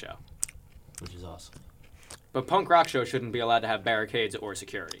punk rock show. which is awesome. But punk rock shows shouldn't be allowed to have barricades or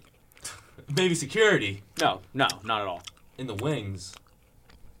security. Maybe security No, not at all. in the wings.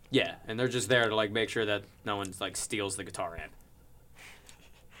 Yeah, and they're just there to like make sure that no one like steals the guitar amp.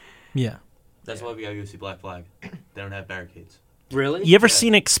 Yeah. That's why we gotta go see Black Flag. They don't have barricades. Really? You ever Yeah.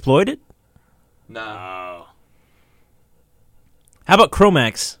 seen Exploited? Nah. Oh, How about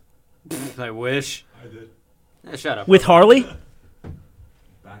Chromax I wish. I did. Shut up. with Harley?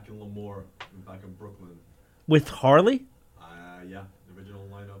 Back in Lemoore, and back in Brooklyn. With Harley? Yeah, the original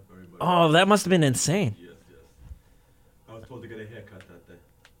lineup, everybody. Oh, that must have been insane. Yes. I was supposed to get a haircut that day.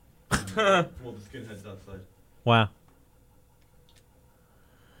 From all the skinheads outside. Wow.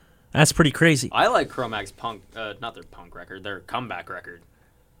 That's pretty crazy. I like Chromac's punk, not their punk record, their comeback record.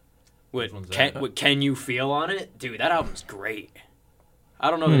 Which one's With that? with Can You Feel on it? Dude, that album's great. I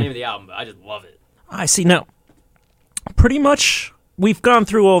don't know the name of the album, but I just love it. I see. Now, pretty much, we've gone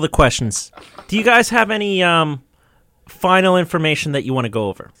through all the questions. Do you guys have any final information that you want to go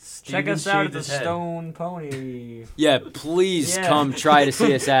over? Check Steven us out at shaved the his head. Stone Pony. Yeah, please Yeah. come try to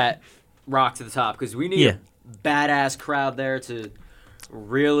see us at Rock to the Top because we need Yeah. a badass crowd there to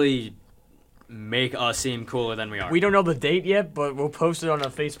really make us seem cooler than we are. We don't know the date yet, but we'll post it on our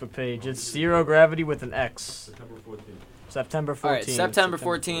Facebook page. It's Zero Gravity with an X. September 14th. September 14th. All right, September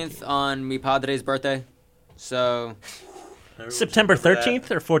 14th on Mi Padre's birthday. So, Everyone September should remember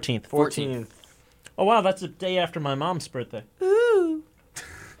 13th or 14th? 14th. Oh, wow, that's the day after my mom's birthday.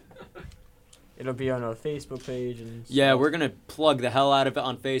 It'll be on our Facebook page. And yeah, stuff. we're going to plug the hell out of it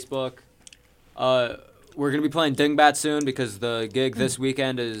on Facebook. We're going to be playing Dingbat soon because the gig this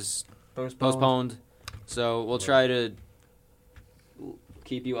weekend is postponed. So, we'll try to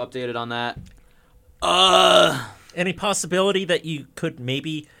keep you updated on that. Any possibility that you could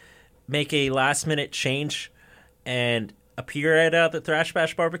maybe make a last-minute change and appear at the Thrash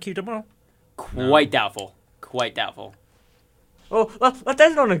Bash barbecue tomorrow? Quite doubtful. Quite doubtful. Oh, let's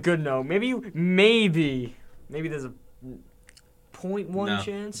end on a good note. Maybe there's a 0.1 No.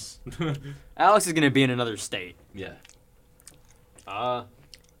 chance. Alex is going to be in another state. Yeah. I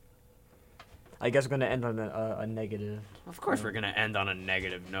guess we're gonna end on a negative. Of course, we're going to end on a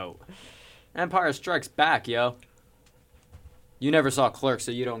negative note. Empire Strikes Back, yo. You never saw Clerks,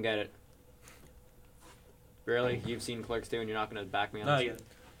 so you don't get it. Really? You've seen Clerks too, and you're not going to back me on No, this?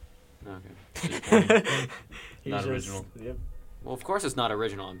 yeah. Okay. He's Not just- original. Yep. Well, of course it's not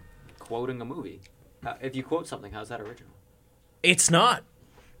original. I'm quoting a movie. If you quote something, how's that original? It's not.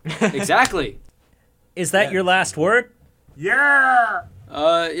 Exactly. Is that Yeah. your last word? Yeah.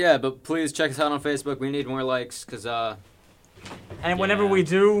 Yeah, but please check us out on Facebook. We need more likes, because, And whenever Yeah. we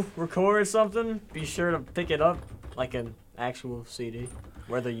do record something, be sure to pick it up like an actual CD,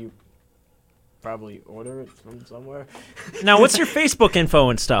 whether you probably order it from somewhere. Now, what's your Facebook info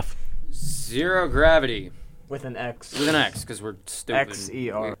and stuff? Zero Gravity With an X. with an X because we're stupid.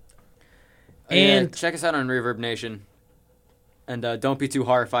 XER. And- check us out on Reverb Nation. And don't be too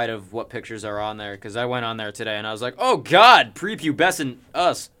horrified of what pictures are on there, because I went on there today and I was like, oh God, prepubescent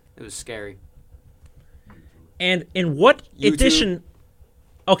us. It was scary. And in what YouTube. edition?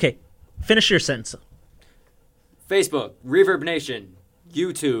 Okay, finish your sentence. Facebook, Reverb Nation,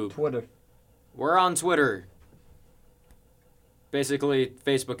 YouTube. Twitter. We're on Twitter. Basically,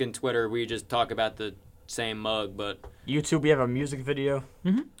 Facebook and Twitter, we just talk about the same mug, but YouTube, we have a music video.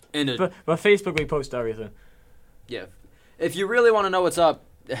 in a But Facebook, we post everything. yeah. If you really want to know what's up,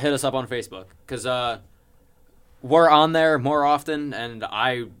 hit us up on Facebook, because we're on there more often, and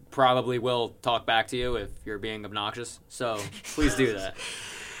I probably will talk back to you if you're being obnoxious. So please do that.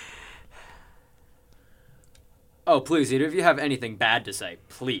 Oh, please, if you have anything bad to say,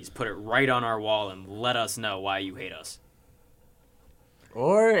 please put it right on our wall and let us know why you hate us.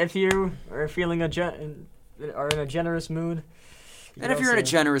 Or if you are feeling are in a generous mood. And if you're in a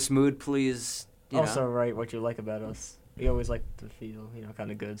generous mood, please, you also know. write what you like about us. We always like to feel,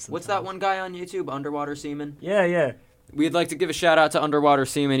 kind of good. What's that sometimes. one guy on YouTube, Underwater Seaman? Yeah. We'd like to give a shout out to Underwater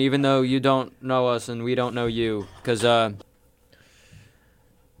Seaman, even though you don't know us and we don't know you, because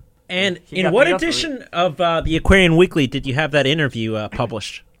And He in got what beat up for edition of the Aquarian Weekly did you have that interview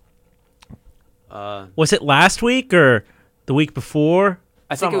published? Was it last week or the week before?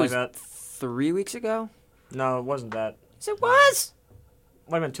 I think Something it like was that. 3 weeks ago. No, it wasn't that. Yes, it was.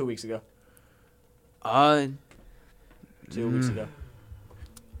 Might have been 2 weeks ago. 2 weeks ago.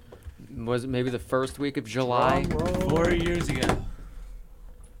 Was it maybe the first week of July? Drum roll. 4 years ago.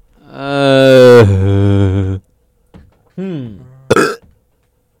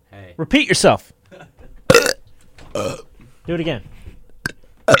 Hey. Repeat yourself. Do it again.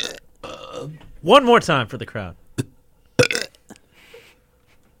 One more time for the crowd.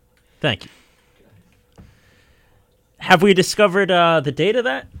 Thank you. Have we discovered the date of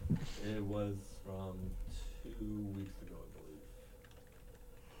that? It was from 2 weeks ago,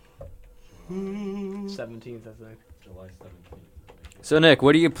 I believe. 17th, I think. July 17th. So Nick,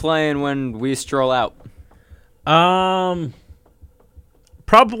 what are you playing when we stroll out?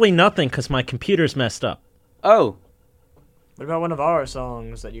 Probably nothing because my computer's messed up. Oh, What about one of our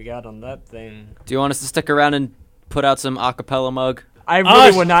songs that you got on that thing? do you want us to stick around and put out some acapella mug? I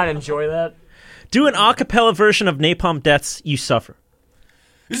really would not enjoy that. Do an a cappella version of Napalm Death's You Suffer.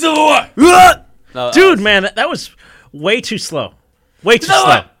 So what? No, Dude, man, that was way too slow. Way too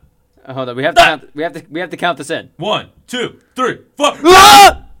slow. hold on, we have to count, we have to count this in. 1, 2, 3, 4.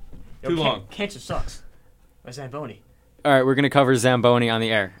 Yo, Too long. Cancer Sucks by Zamboni. All right, we're gonna cover Zamboni on the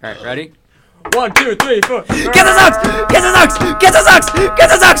air. All right, ready? 1, 2, 3, 4. Get the socks! Get the socks! Get the socks! Get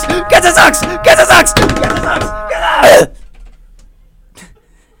the socks! Get the socks! Get the socks! Get the socks!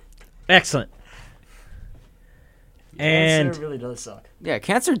 Excellent. And Cancer really does suck. Yeah,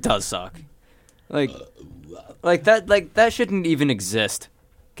 cancer does suck. Like that shouldn't even exist.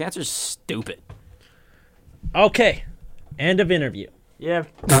 Cancer's stupid. okay, end of interview. Yeah,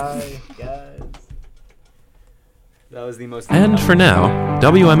 bye, guys. That was the most. And for now,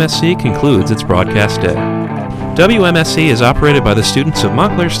 WMSC concludes its broadcast day. WMSC is operated by the students of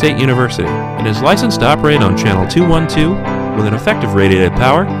Montclair State University and is licensed to operate on channel 212 with an effective radiated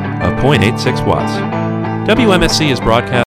power of 0.86 watts. WMSC is broadcast